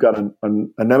 But if you've got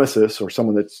a nemesis or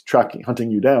someone that's hunting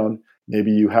you down,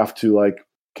 maybe you have to like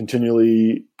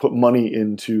continually put money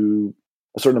into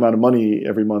a certain amount of money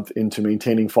every month into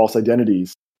maintaining false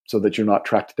identities so that you're not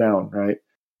tracked down, right?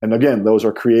 And again, those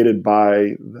are created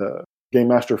by the game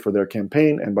master for their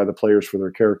campaign and by the players for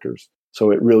their characters. So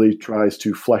it really tries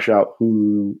to flesh out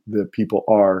who the people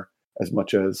are as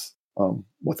much as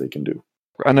what they can do.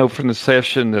 I know from the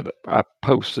session that I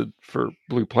posted for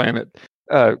Blue Planet,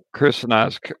 Chris and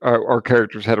our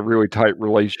characters had a really tight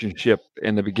relationship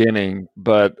in the beginning,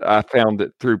 but I found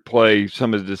that through play,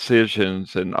 some of the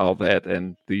decisions and all that,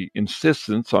 and the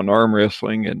insistence on arm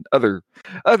wrestling and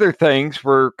other things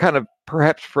were kind of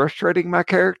perhaps frustrating my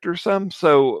character some.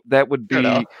 So that would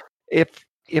be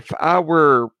if I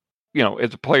were,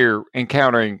 as a player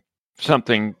encountering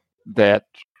something that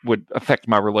would affect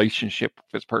my relationship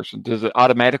with this person? Does it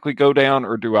automatically go down,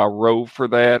 or do I roll for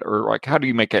that, or like how do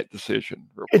you make that decision?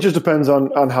 It just depends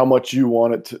on how much you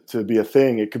want it to be a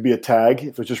thing. It could be a tag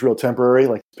if it's just real temporary,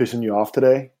 like pissing you off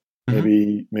today.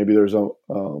 Maybe there's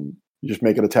you just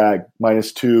make it a tag,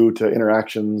 -2 to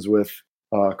interactions with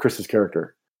Chris's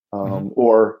character,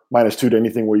 or -2 to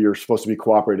anything where you're supposed to be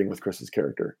cooperating with Chris's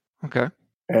character. Okay.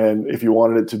 And if you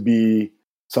wanted it to be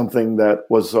something that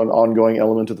was an ongoing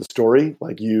element of the story,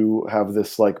 like you have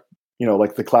this like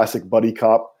the classic buddy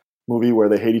cop movie where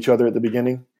they hate each other at the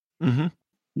beginning,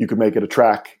 you could make it a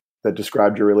track that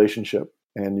described your relationship,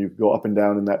 and you go up and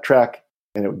down in that track,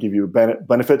 and it would give you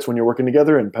benefits when you're working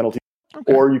together and penalties.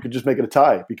 Okay. Or you could just make it a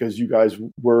tie because you guys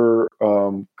were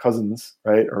cousins,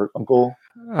 right? Or uncle.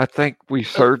 I think we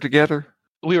served together.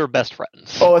 We were best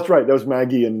friends. Oh, that's right. That was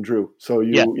Maggie and Drew. So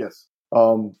yes.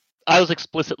 I was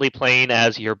explicitly playing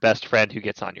as your best friend who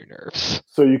gets on your nerves.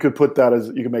 So you could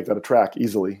make that a track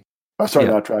easily. Not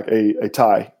a track, a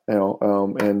tie,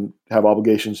 and have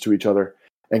obligations to each other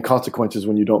and consequences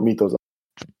when you don't meet those.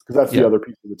 Because that's the other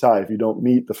piece of the tie. If you don't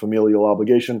meet the familial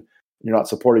obligation, you're not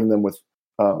supporting them with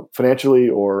financially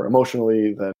or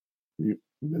emotionally, that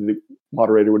the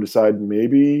moderator would decide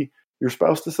maybe your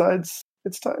spouse decides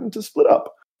it's time to split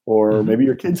up, or maybe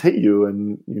your kids hate you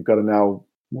and you've got to now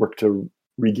work to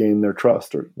regain their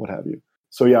trust or what have you.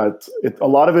 So a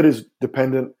lot of it is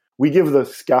dependent. We give the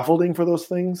scaffolding for those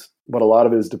things, but a lot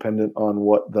of it is dependent on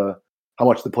how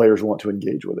much the players want to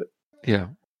engage with it. Yeah.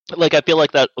 Like I feel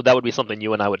like that would be something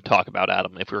you and I would talk about,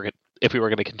 Adam, if we were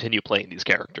going to continue playing these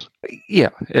characters. Yeah,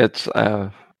 it's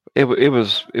it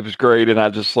was great, and I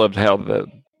just loved how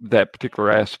that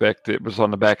particular aspect, it was on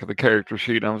the back of the character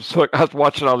sheet. I was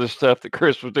watching all this stuff that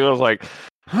Chris was doing. I was like,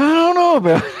 I don't know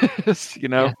about this,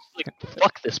 Yeah, like,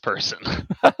 fuck this person.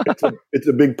 It's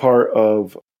a big part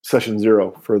of session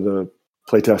 0 for the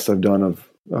playtests I've done of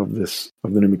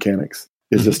the new mechanics,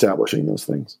 is establishing those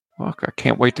things. Well, I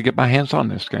can't wait to get my hands on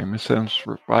this game. It sounds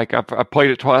like I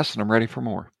played it twice and I'm ready for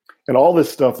more. And all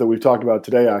this stuff that we've talked about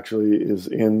today actually is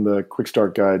in the Quick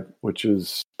Start Guide, which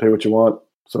is pay what you want.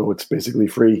 So it's basically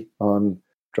free on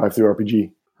Drive-Thru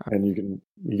RPG. And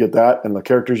you get that and the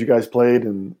characters you guys played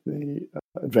and the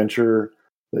adventure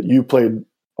that you played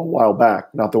a while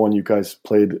back, not the one you guys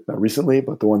played recently,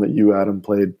 but the one that you, Adam,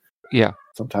 played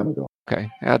some time ago. Okay.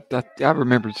 I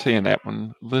remember seeing that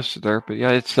one listed there, but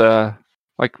yeah, it's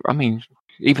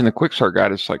even the Quick Start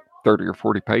Guide is like 30 or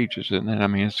 40 pages, isn't it? I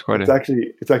mean, it's quite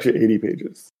actually 80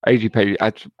 pages. 80 pages.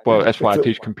 That's why I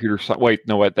teach computer science. Wait,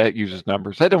 no, what? That uses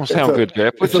numbers. That don't sound good,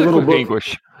 Jeff. It's a little book.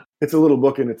 English. It's a little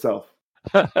book in itself.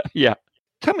 Yeah.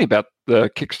 Tell me about the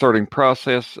kickstarting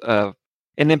process,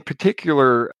 and in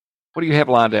particular, what do you have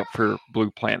lined up for Blue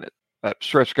Planet?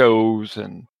 Stretch goals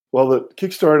and... Well, the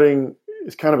kickstarting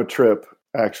is kind of a trip,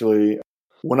 actually.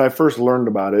 When I first learned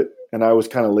about it, and I was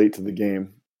kind of late to the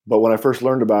game, but when I first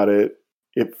learned about it,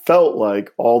 it felt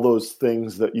like all those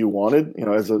things that you wanted,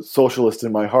 as a socialist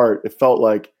in my heart, it felt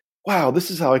like, wow,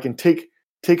 this is how I can take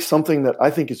something that I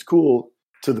think is cool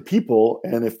to the people.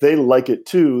 And if they like it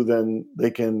too, then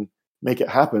they can make it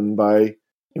happen by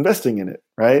investing in it.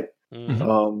 Right.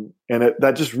 Mm-hmm.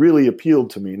 That just really appealed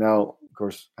to me. Now, of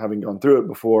course, having gone through it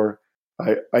before,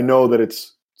 I know that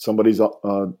it's somebody's,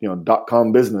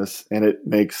 .com business, and it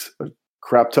makes a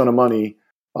crap ton of money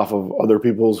off of other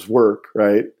people's work.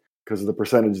 Right. Because of the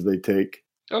percentage they take.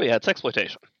 Oh yeah. It's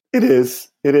exploitation. It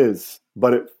is.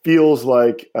 But it feels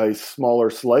like a smaller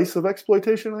slice of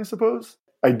exploitation, I suppose.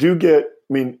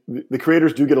 The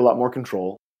creators do get a lot more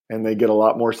control, and they get a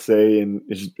lot more say in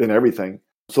everything.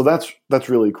 So that's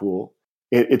really cool.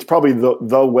 It's probably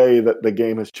the way that the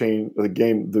game has changed.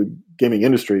 The gaming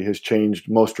industry has changed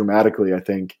most dramatically, I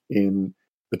think, in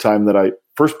the time that I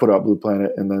first put out Blue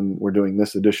Planet, and then we're doing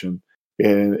this edition.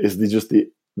 And is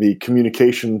the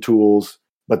communication tools,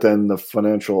 but then the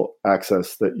financial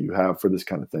access that you have for this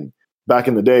kind of thing. Back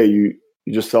in the day, you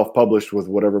just self-published with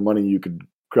whatever money you could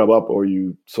grub up, or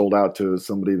you sold out to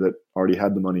somebody that already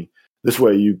had the money. This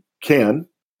way you can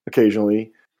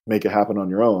occasionally make it happen on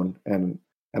your own. And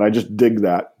I just dig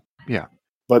that. Yeah.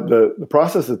 But the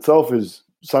process itself is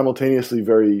simultaneously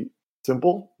very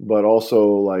simple, but also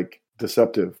like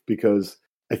deceptive, because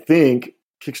I think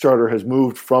Kickstarter has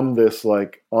moved from this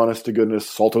like honest to goodness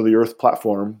salt of the earth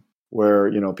platform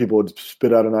where, people would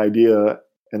spit out an idea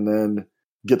and then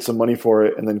get some money for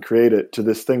it and then create it, to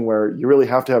this thing where you really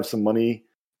have to have some money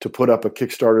to put up a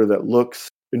Kickstarter that looks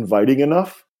inviting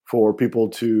enough for people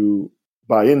to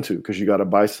buy into, because you got to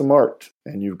buy some art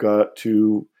and you've got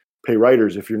to pay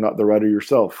writers if you're not the writer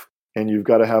yourself. And you've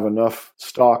got to have enough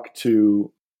stock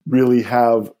to really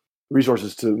have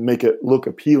resources to make it look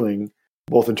appealing,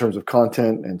 both in terms of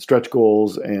content and stretch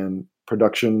goals and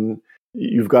production.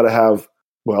 You've got to have,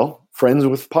 well, friends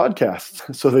with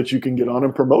podcasts so that you can get on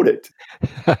and promote it.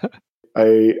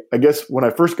 I guess when I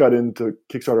first got into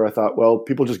Kickstarter, I thought, well,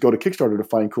 people just go to Kickstarter to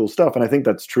find cool stuff. And I think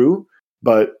that's true,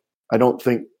 but I don't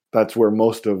think that's where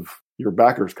most of your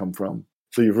backers come from.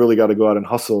 So you've really got to go out and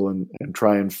hustle and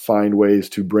try and find ways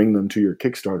to bring them to your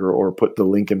Kickstarter or put the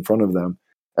link in front of them.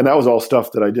 And that was all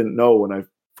stuff that I didn't know when I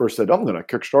first said, I'm going to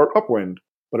kickstart Upwind.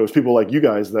 But it was people like you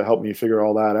guys that helped me figure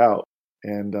all that out.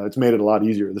 And it's made it a lot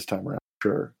easier this time around,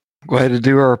 sure. Glad to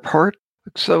do our part.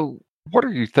 So what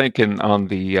are you thinking on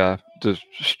the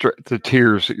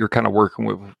tiers that you're kind of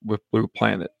working with Blue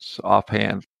Planets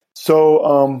offhand?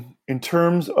 So in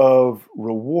terms of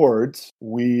rewards,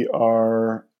 we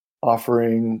are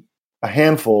offering a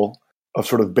handful of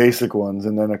sort of basic ones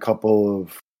and then a couple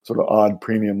of sort of odd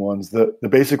premium ones. The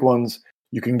basic ones,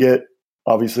 you can get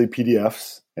obviously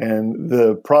PDFs, and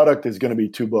the product is going to be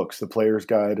 2 books, the Player's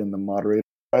Guide and the Moderator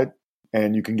Guide.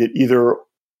 And you can get either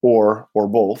or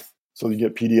both. So you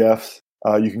get PDFs,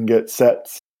 you can get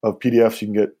sets of PDFs, you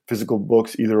can get physical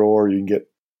books, either or, you can get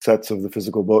sets of the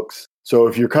physical books. So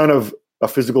if you're kind of a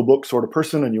physical book sort of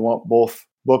person and you want both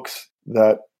books,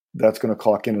 that's going to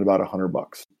clock in at about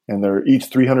 $100. And they're each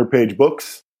 300-page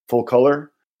books, full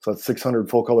color. So that's 600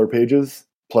 full color pages,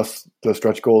 plus the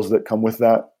stretch goals that come with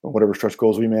that, whatever stretch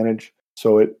goals we manage.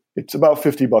 So it's about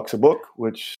 $50 a book,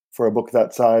 which for a book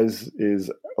that size is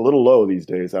a little low these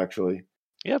days, actually.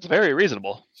 Yeah, it's very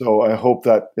reasonable. So I hope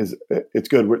it's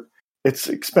good. It's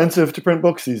expensive to print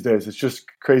books these days. It's just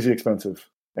crazy expensive.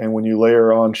 And when you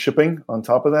layer on shipping on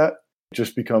top of that, it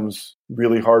just becomes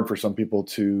really hard for some people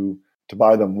to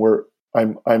buy them.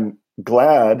 I'm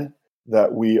glad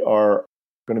that we are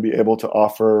going to be able to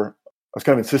offer. I was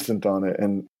kind of insistent on it,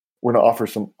 and we're going to offer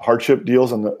some hardship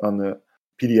deals on the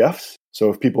PDFs. So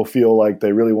if people feel like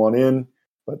they really want in,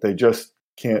 but they just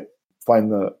can't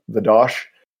find the DOSH,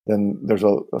 then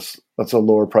that's a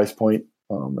lower price point,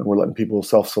 and we're letting people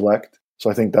self-select. So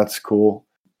I think that's cool.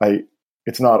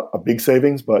 It's not a big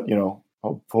savings, but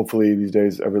hopefully these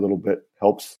days every little bit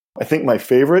helps. I think my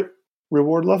favorite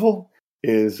reward level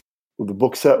is the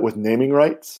book set with naming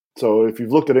rights. So if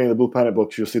you've looked at any of the Blue Planet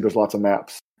books, you'll see there's lots of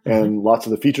maps, and lots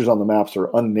of the features on the maps are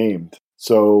unnamed.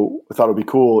 So I thought it would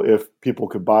be cool if people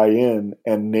could buy in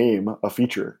and name a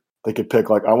feature. They could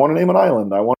pick, like, I want to name an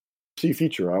island, I want to see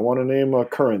feature, I want to name a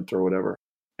current or whatever.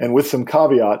 And with some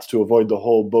caveats to avoid the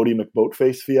whole Bodie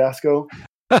McBoatface fiasco,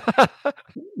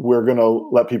 we're going to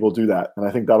let people do that. And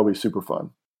I think that'll be super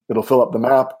fun. It'll fill up the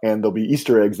map, and there'll be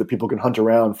Easter eggs that people can hunt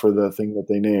around for the thing that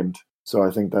they named. So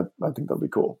I think that'll be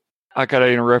cool. I got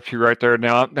to interrupt you right there.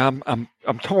 Now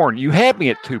I'm torn. You had me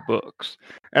at 2 books,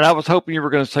 and I was hoping you were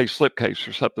going to say slipcase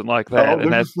or something like that. Oh,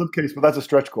 there's a slipcase, but that's a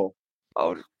stretch goal.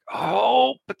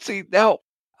 Oh, but see, now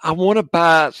I want to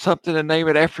buy something and name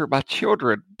it after my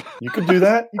children. You could do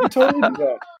that. You could totally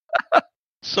do that.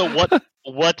 So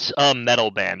what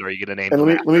metal band are you going to name? And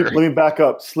let me back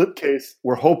up. Slipcase,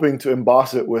 we're hoping to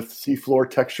emboss it with seafloor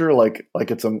texture, like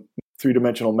it's a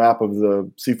 3-dimensional map of the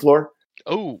seafloor.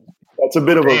 Oh, that's a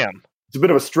bit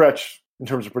of a stretch in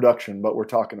terms of production, but we're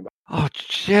talking about. Oh,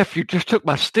 Jeff, you just took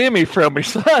my stemmy from me,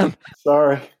 son.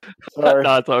 Sorry.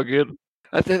 No, it's all good.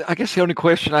 I guess the only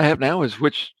question I have now is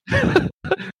which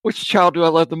child do I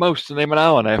love the most to name an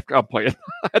island after? I'm playing.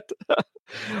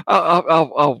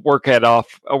 I'll work that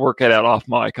off. I'll work that out off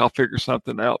mic. I'll figure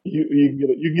something out. You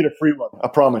can get a free one. I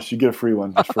promise you get a free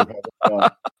one just for having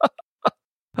fun.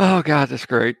 Oh God, that's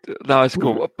great. No, it's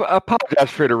cool. I apologize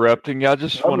for interrupting you. I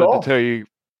just wanted to tell you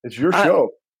it's your show.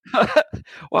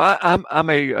 Well,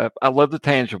 I love the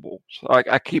tangibles.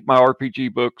 I keep my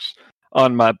RPG books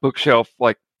on my bookshelf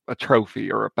like a trophy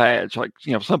or a badge. Like,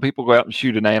 some people go out and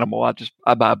shoot an animal.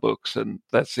 I buy books and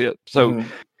that's it. So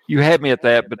you had me at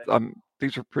that, but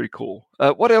these are pretty cool.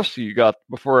 What else do you got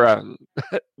before I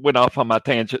went off on my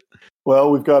tangent? Well,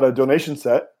 we've got a donation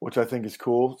set, which I think is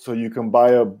cool. So you can buy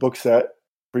a book set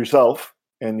for yourself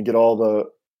and get all the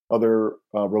other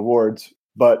rewards,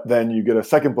 but then you get a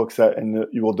second book set and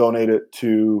you will donate it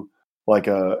to like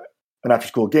an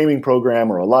after-school gaming program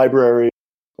or a library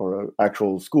or an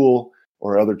actual school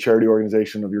or other charity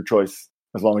organization of your choice,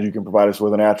 as long as you can provide us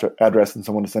with an address and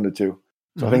someone to send it to.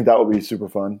 So I think that would be super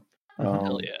fun.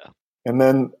 Hell yeah. And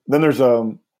then there's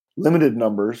limited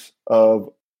numbers of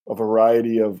a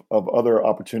variety of other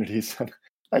opportunities.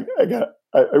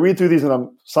 I read through these and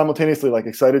I'm simultaneously like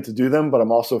excited to do them, but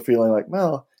I'm also feeling like,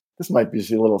 well, this might be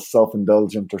just a little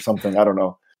self-indulgent or something. I don't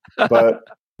know. But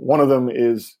one of them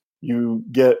is you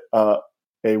get a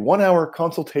 1-hour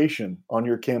consultation on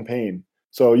your campaign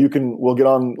So we'll get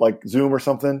on like Zoom or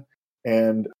something,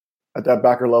 and at that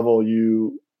backer level,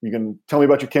 you can tell me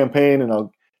about your campaign, and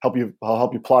I'll help you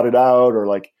plot it out, or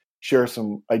like share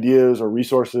some ideas or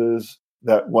resources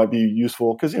that might be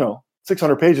useful. Because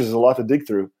 600 pages is a lot to dig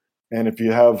through, and if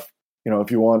you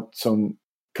want some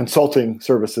consulting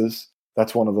services,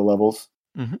 that's one of the levels.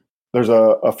 Mm-hmm. There's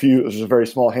a very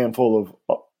small handful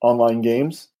of online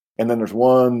games, and then there's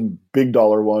one big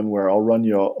dollar one where I'll run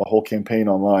you a whole campaign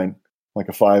online, like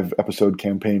a 5-episode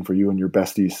campaign for you and your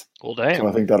besties. Well, damn. So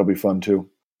I think that'll be fun too.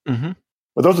 Mm-hmm.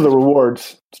 But those are the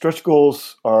rewards. Stretch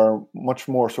goals are much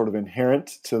more sort of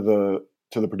inherent to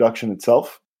the production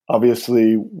itself.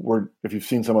 Obviously, if you've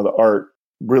seen some of the art,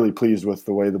 really pleased with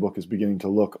the way the book is beginning to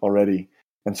look already.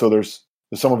 And so there's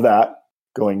some of that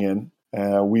going in.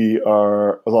 We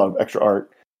are a lot of extra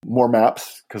art, more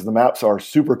maps, because the maps are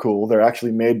super cool. They're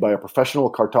actually made by a professional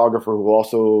cartographer who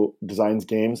also designs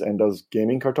games and does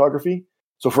gaming cartography.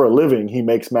 So for a living, he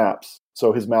makes maps.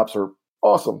 So his maps are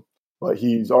awesome. But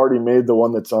he's already made the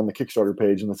one that's on the Kickstarter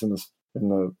page, and that's in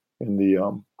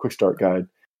the quick start guide.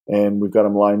 And we've got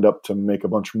him lined up to make a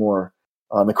bunch more.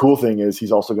 The cool thing is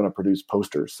he's also going to produce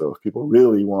posters. So if people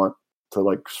really want to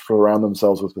like surround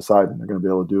themselves with Poseidon, they're going to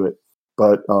be able to do it.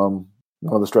 But one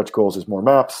of the stretch goals is more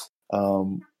maps.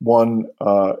 One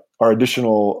are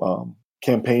additional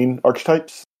campaign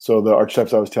archetypes. So the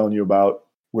archetypes I was telling you about,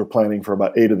 we're planning for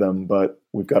about 8 of them, but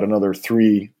we've got another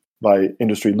 3 by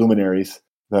industry luminaries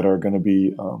that are going to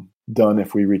be done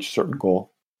if we reach a certain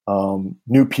goal.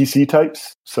 New PC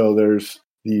types. So there's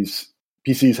these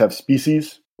PCs have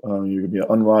species. You could be an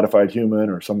unmodified human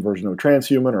or some version of a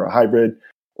transhuman or a hybrid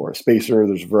or a spacer.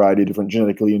 There's a variety of different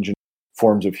genetically engineered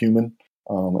forms of human.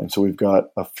 And so we've got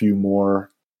a few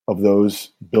more of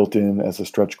those built in as a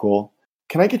stretch goal.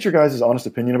 Can I get your guys' honest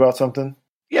opinion about something?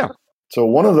 Yeah. So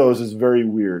one of those is very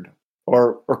weird,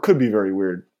 or could be very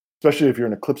weird, especially if you're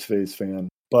an Eclipse Phase fan.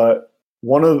 But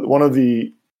one of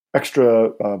the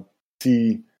extra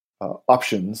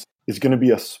options is going to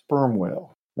be a sperm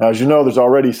whale. Now, as you know, there's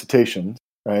already cetaceans,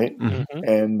 right? Mm-hmm.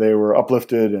 And they were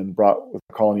uplifted and brought with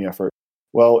a colony effort.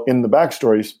 Well, in the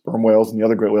backstory, sperm whales and the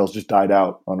other great whales just died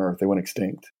out on Earth. They went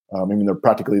extinct. I mean, they're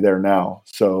practically there now.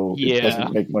 So It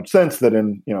doesn't make much sense that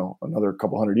in another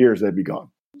couple hundred years, they'd be gone.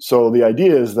 So the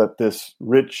idea is that this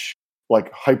rich,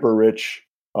 like hyper-rich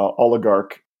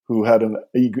oligarch who had an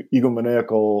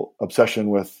egomaniacal obsession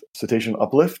with cetacean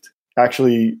uplift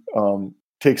actually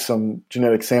takes some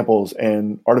genetic samples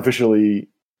and artificially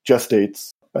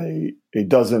gestates a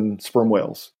dozen sperm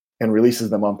whales and releases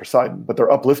them on Poseidon, but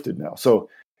they're uplifted now. So,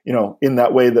 in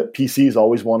that way that PCs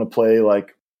always want to play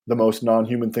like the most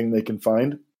non-human thing they can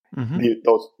find,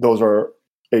 those are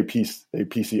a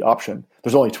PC option.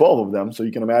 There's only 12 of them, so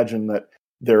you can imagine that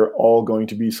they're all going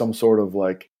to be some sort of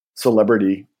like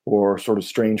celebrity or sort of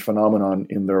strange phenomenon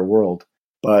in their world.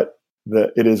 But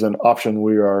it is an option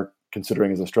we are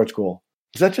considering as a stretch goal.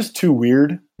 Is that just too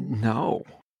weird? No.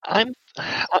 I'm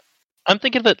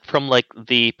thinking of it from like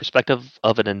the perspective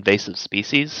of an invasive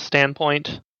species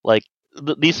standpoint. Like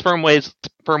these sperm whales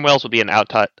would be an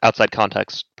outside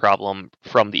context problem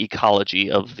from the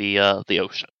ecology of the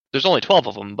ocean. There's only 12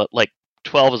 of them, but like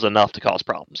 12 is enough to cause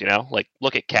problems. Like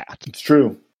look at cats. It's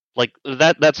true. Like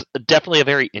that's definitely a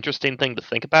very interesting thing to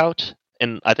think about,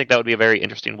 and I think that would be a very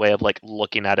interesting way of like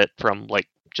looking at it from like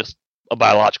just a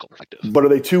biological perspective. But are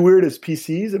they too weird as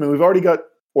PCs? I mean, we've already got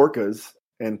orcas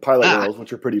and pilot whales,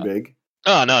 which are pretty big.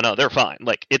 Oh, no, they're fine.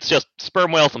 Like, it's just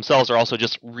sperm whales themselves are also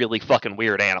just really fucking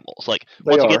weird animals. Like,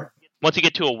 once you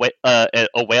get to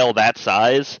a whale that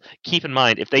size, keep in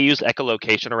mind, if they use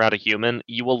echolocation around a human,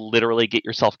 you will literally get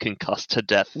yourself concussed to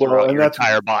death throughout your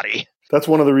entire body. That's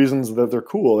one of the reasons that they're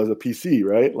cool as a PC,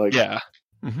 right? Like, yeah.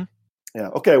 Mm-hmm. Yeah.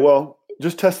 Okay, well,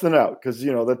 just test them out, because,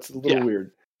 that's a little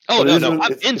weird. Oh, but I'm into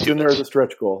it. It's in there as a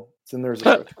stretch goal.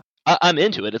 I'm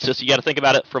into it. It's just you got to think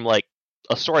about it from, like,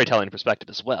 a storytelling perspective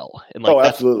as well. And like,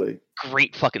 absolutely.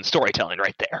 Great fucking storytelling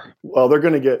right there. Well, they're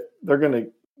going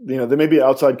to they may be an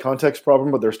outside context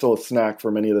problem, but they're still a snack for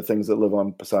many of the things that live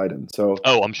on Poseidon. So,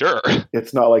 I'm sure.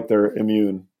 It's not like they're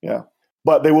immune. Yeah.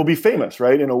 But they will be famous,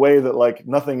 right? In a way that like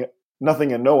nothing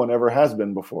and no one ever has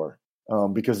been before,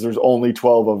 because there's only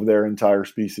 12 of their entire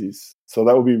species. So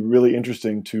that would be really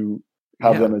interesting to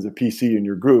have them as a PC in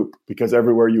your group, because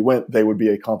everywhere you went, they would be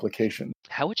a complication.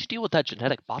 How would you deal with that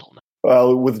genetic bottleneck?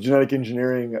 Well, with genetic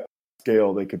engineering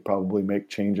scale, they could probably make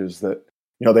changes that,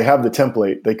 they have the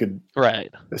template. They could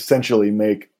essentially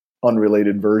make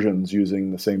unrelated versions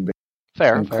using the same base.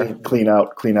 Fair. Clean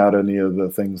out any of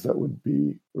the things that would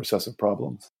be recessive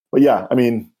problems. But yeah, I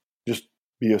mean, just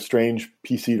be a strange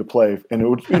PC to play, and it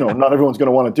would, not everyone's going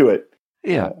to want to do it.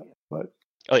 Yeah. But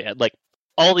like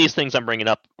all these things I'm bringing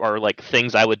up are like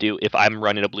things I would do if I'm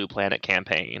running a Blue Planet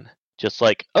campaign. Just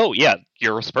like, oh yeah,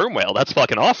 you're a sperm whale. That's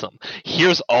fucking awesome.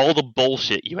 Here's all the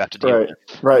bullshit you have to deal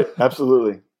with. Right,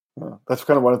 absolutely. Yeah, that's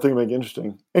kind of one thing that makes it interesting.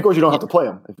 And of course, you don't have to play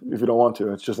them if you don't want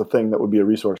to. It's just a thing that would be a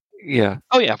resource. Yeah.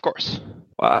 Oh yeah, of course.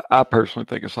 Well, I personally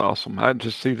think it's awesome. I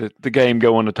just see the game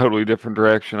go in a totally different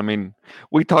direction. I mean,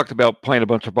 we talked about playing a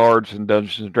bunch of bards in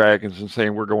Dungeons and Dragons and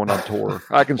saying we're going on tour.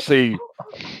 I can see,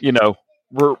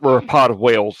 we're a pot of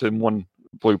whales in one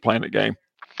Blue Planet game.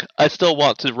 I still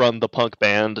want to run the punk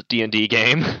band D&D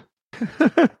game.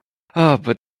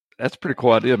 But that's a pretty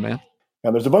cool idea, man.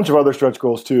 And there's a bunch of other stretch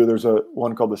goals too. There's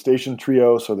one called the Station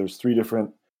Trio. So there's 3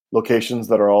 different locations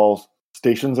that are all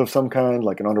stations of some kind,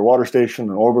 like an underwater station,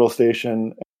 an orbital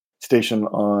station, station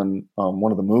on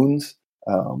one of the moons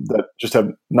that just have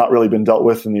not really been dealt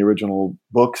with in the original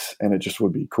books. And it just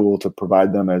would be cool to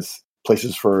provide them as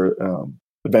places for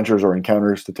adventures or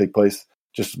encounters to take place.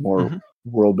 Just more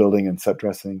world building and set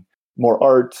dressing, more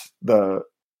art. The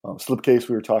slipcase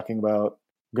we were talking about.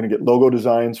 We're going to get logo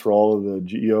designs for all of the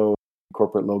GEO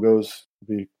corporate logos.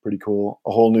 It'd be pretty cool.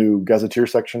 A whole new gazetteer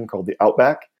section called the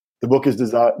Outback. The book is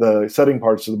designed. The setting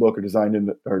parts of the book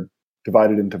are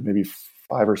divided into maybe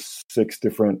 5 or 6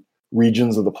 different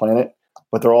regions of the planet,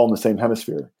 but they're all in the same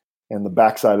hemisphere. And the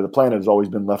backside of the planet has always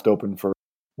been left open for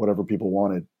whatever people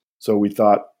wanted. So we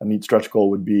thought a neat stretch goal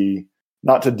would be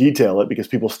not to detail it, because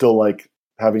people still like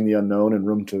having the unknown and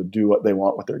room to do what they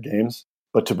want with their games,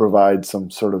 but to provide some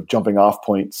sort of jumping off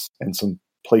points and some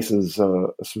places,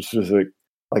 specific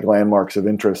like landmarks of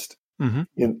interest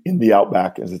in the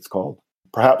Outback, as it's called.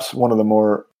 Perhaps one of the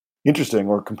more interesting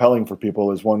or compelling for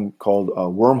people is one called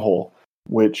Wormhole,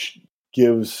 which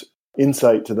gives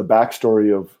insight to the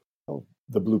backstory of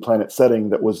the Blue Planet setting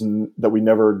that we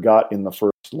never got in the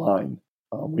first line.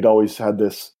 We'd always had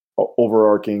this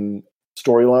overarching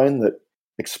storyline that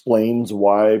explains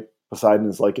why Poseidon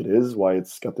is like it is, why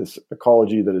it's got this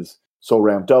ecology that is so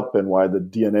ramped up, and why the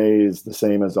DNA is the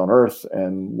same as on Earth,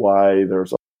 and why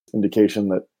there's indication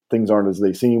that things aren't as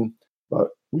they seem. But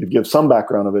we give some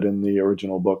background of it in the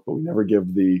original book, but we never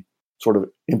give the sort of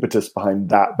impetus behind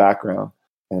that background.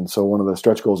 And so one of the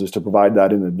stretch goals is to provide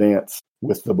that in advance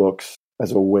with the books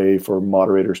as a way for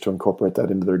moderators to incorporate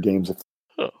that into their games.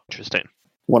 Oh, interesting.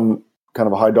 One kind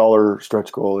of a high dollar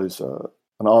stretch goal is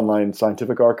an online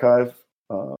scientific archive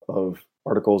of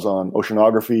articles on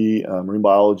oceanography, marine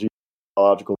biology,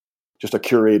 biological, just a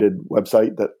curated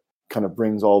website that kind of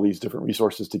brings all these different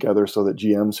resources together so that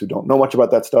GMs who don't know much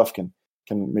about that stuff can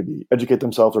maybe educate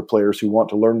themselves, or players who want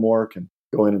to learn more can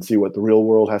go in and see what the real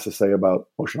world has to say about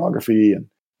oceanography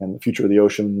and the future of the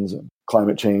oceans and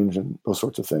climate change and those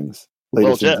sorts of things.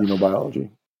 Latest in xenobiology.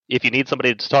 If you need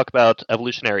somebody to talk about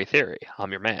evolutionary theory,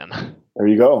 I'm your man. There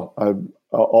you go.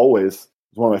 Always.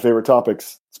 It's one of my favorite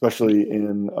topics, especially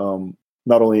in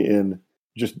not only in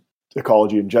just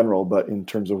ecology in general, but in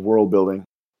terms of world building.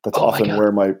 That's often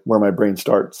where my brain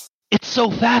starts. It's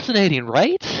so fascinating,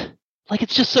 right? Like,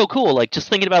 it's just so cool. Like, just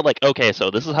thinking about, like, okay,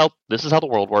 so this is how the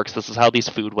world works. This is how these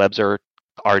food webs are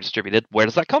distributed. Where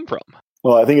does that come from?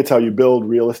 Well, I think it's how you build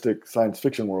realistic science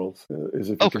fiction worlds, is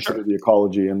if you consider the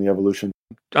ecology and the evolution.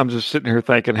 I'm just sitting here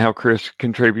thinking how Chris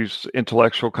contributes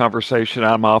intellectual conversation.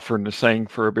 I'm offering to sing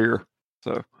for a beer.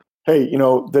 So, hey, they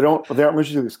aren't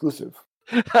mutually exclusive.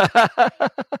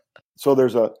 So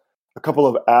there's a couple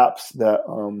of apps that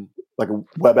like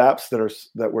web apps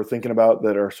that we're thinking about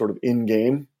that are sort of in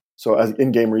game. So as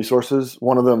in-game resources,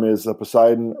 one of them is the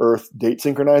Poseidon Earth date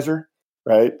synchronizer,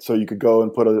 right? So you could go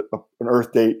and put an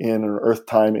Earth date in and an Earth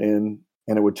time in,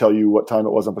 and it would tell you what time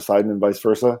it was on Poseidon and vice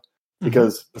versa.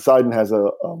 Because Poseidon has a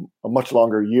much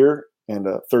longer year and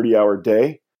a 30-hour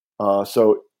day.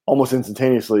 So almost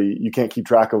instantaneously, you can't keep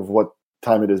track of what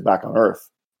time it is back on Earth.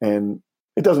 And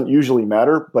it doesn't usually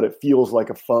matter, but it feels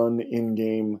like a fun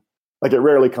in-game, like it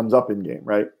rarely comes up in-game,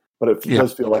 right? But it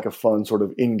does feel like a fun sort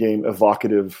of in-game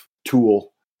evocative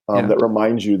tool that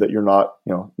reminds you that you're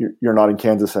not in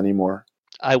Kansas anymore.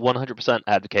 I 100%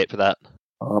 advocate for that.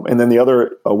 And then the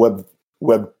other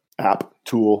web app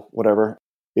tool, whatever,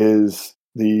 is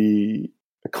the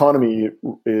economy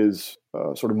is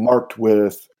sort of marked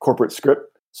with corporate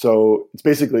script. So it's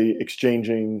basically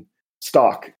exchanging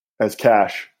stock as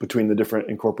cash between the different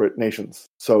incorporate nations.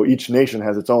 So each nation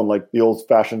has its own, like the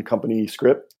old-fashioned company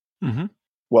script.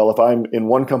 Well, if I'm in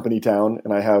one company town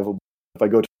and if I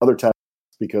go to another town,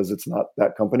 because it's not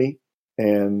that company.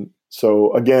 And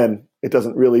so again, it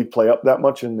doesn't really play up that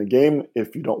much in the game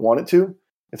if you don't want it to.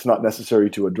 It's not necessary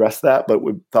to address that, but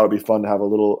we thought it'd be fun to have a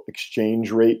little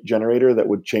exchange rate generator that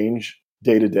would change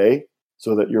day to day,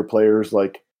 so that your players,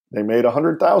 like, they made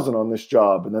 100,000 on this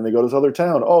job, and then they go to this other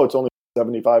town. Oh, it's only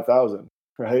 $75,000,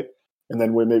 right? And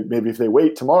then maybe if they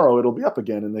wait tomorrow, it'll be up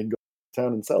again, and they can go to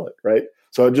town and sell it, right?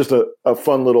 So just a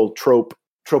fun little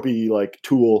tropey like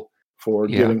tool for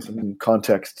giving some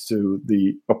context to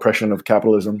the oppression of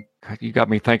capitalism. You got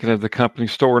me thinking of the company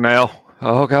store now.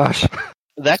 Oh gosh.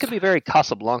 That could be very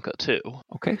Casablanca too.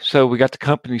 Okay, so we got the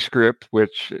company script,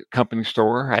 which company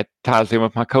store ties in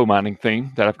with my co-mining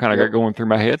theme that I've kind of got going through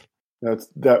my head.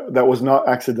 That was not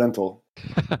accidental.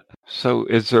 So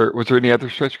was there any other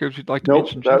stretch goals you'd like to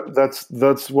mention?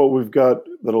 That's what we've got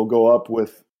that'll go up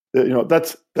with.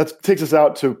 That takes us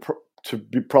out to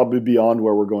be probably beyond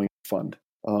where we're going to fund.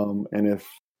 And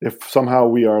if somehow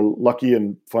we are lucky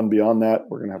and fund beyond that,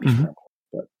 we're going to have to scramble.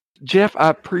 But Jeff, I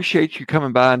appreciate you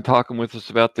coming by and talking with us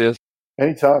about this.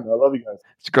 Anytime. I love you guys.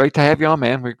 It's great to have you on,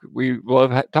 man. We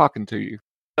love talking to you.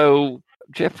 So,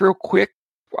 Jeff, real quick,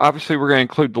 obviously we're going to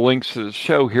include the links to the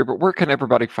show here, but where can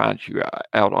everybody find you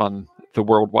out on the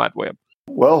World Wide Web?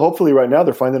 Well, hopefully right now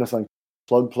they're finding us on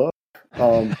Plug.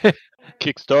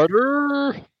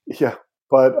 Kickstarter. Yeah.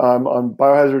 But on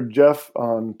Biohazard Jeff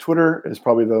on Twitter is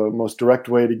probably the most direct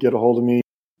way to get a hold of me.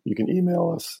 You can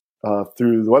email us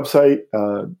through the website,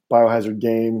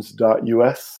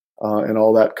 biohazardgames.us, and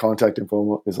all that contact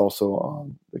info is also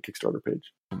on the Kickstarter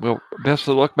page. Well, best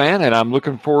of luck, man, and I'm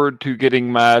looking forward to getting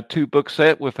my 2-book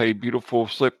set with a beautiful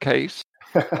slipcase.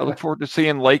 I look forward to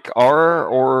seeing Lake R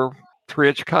or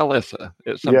Tridge Kalissa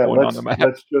at some point on the map.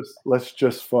 Let's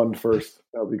just fund first.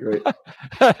 That'll be great.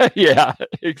 Yeah,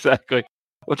 exactly.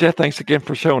 Well, Jeff, thanks again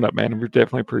for showing up, man. We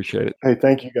definitely appreciate it. Hey,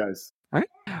 thank you, guys. All right.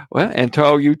 Well, and to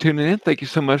all you tuning in, thank you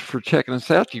so much for checking us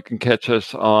out. You can catch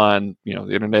us on, the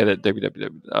internet at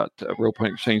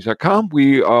www.roleplayingexchange.com.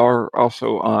 We are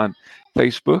also on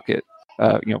Facebook at,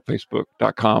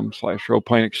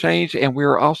 facebook.com/roleplayingexchange. And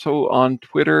we're also on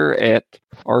Twitter at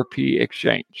RP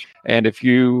Exchange. And if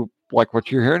you like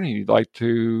what you're hearing and you'd like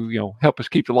to, help us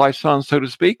keep the lights on, so to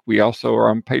speak, we also are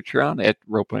on Patreon at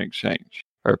Roleplaying Exchange.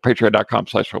 Or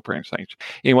patreon.com/roleplayingexchange.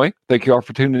 Anyway, thank you all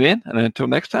for tuning in. And until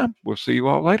next time, we'll see you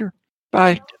all later.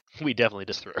 Bye. We definitely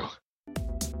just threw.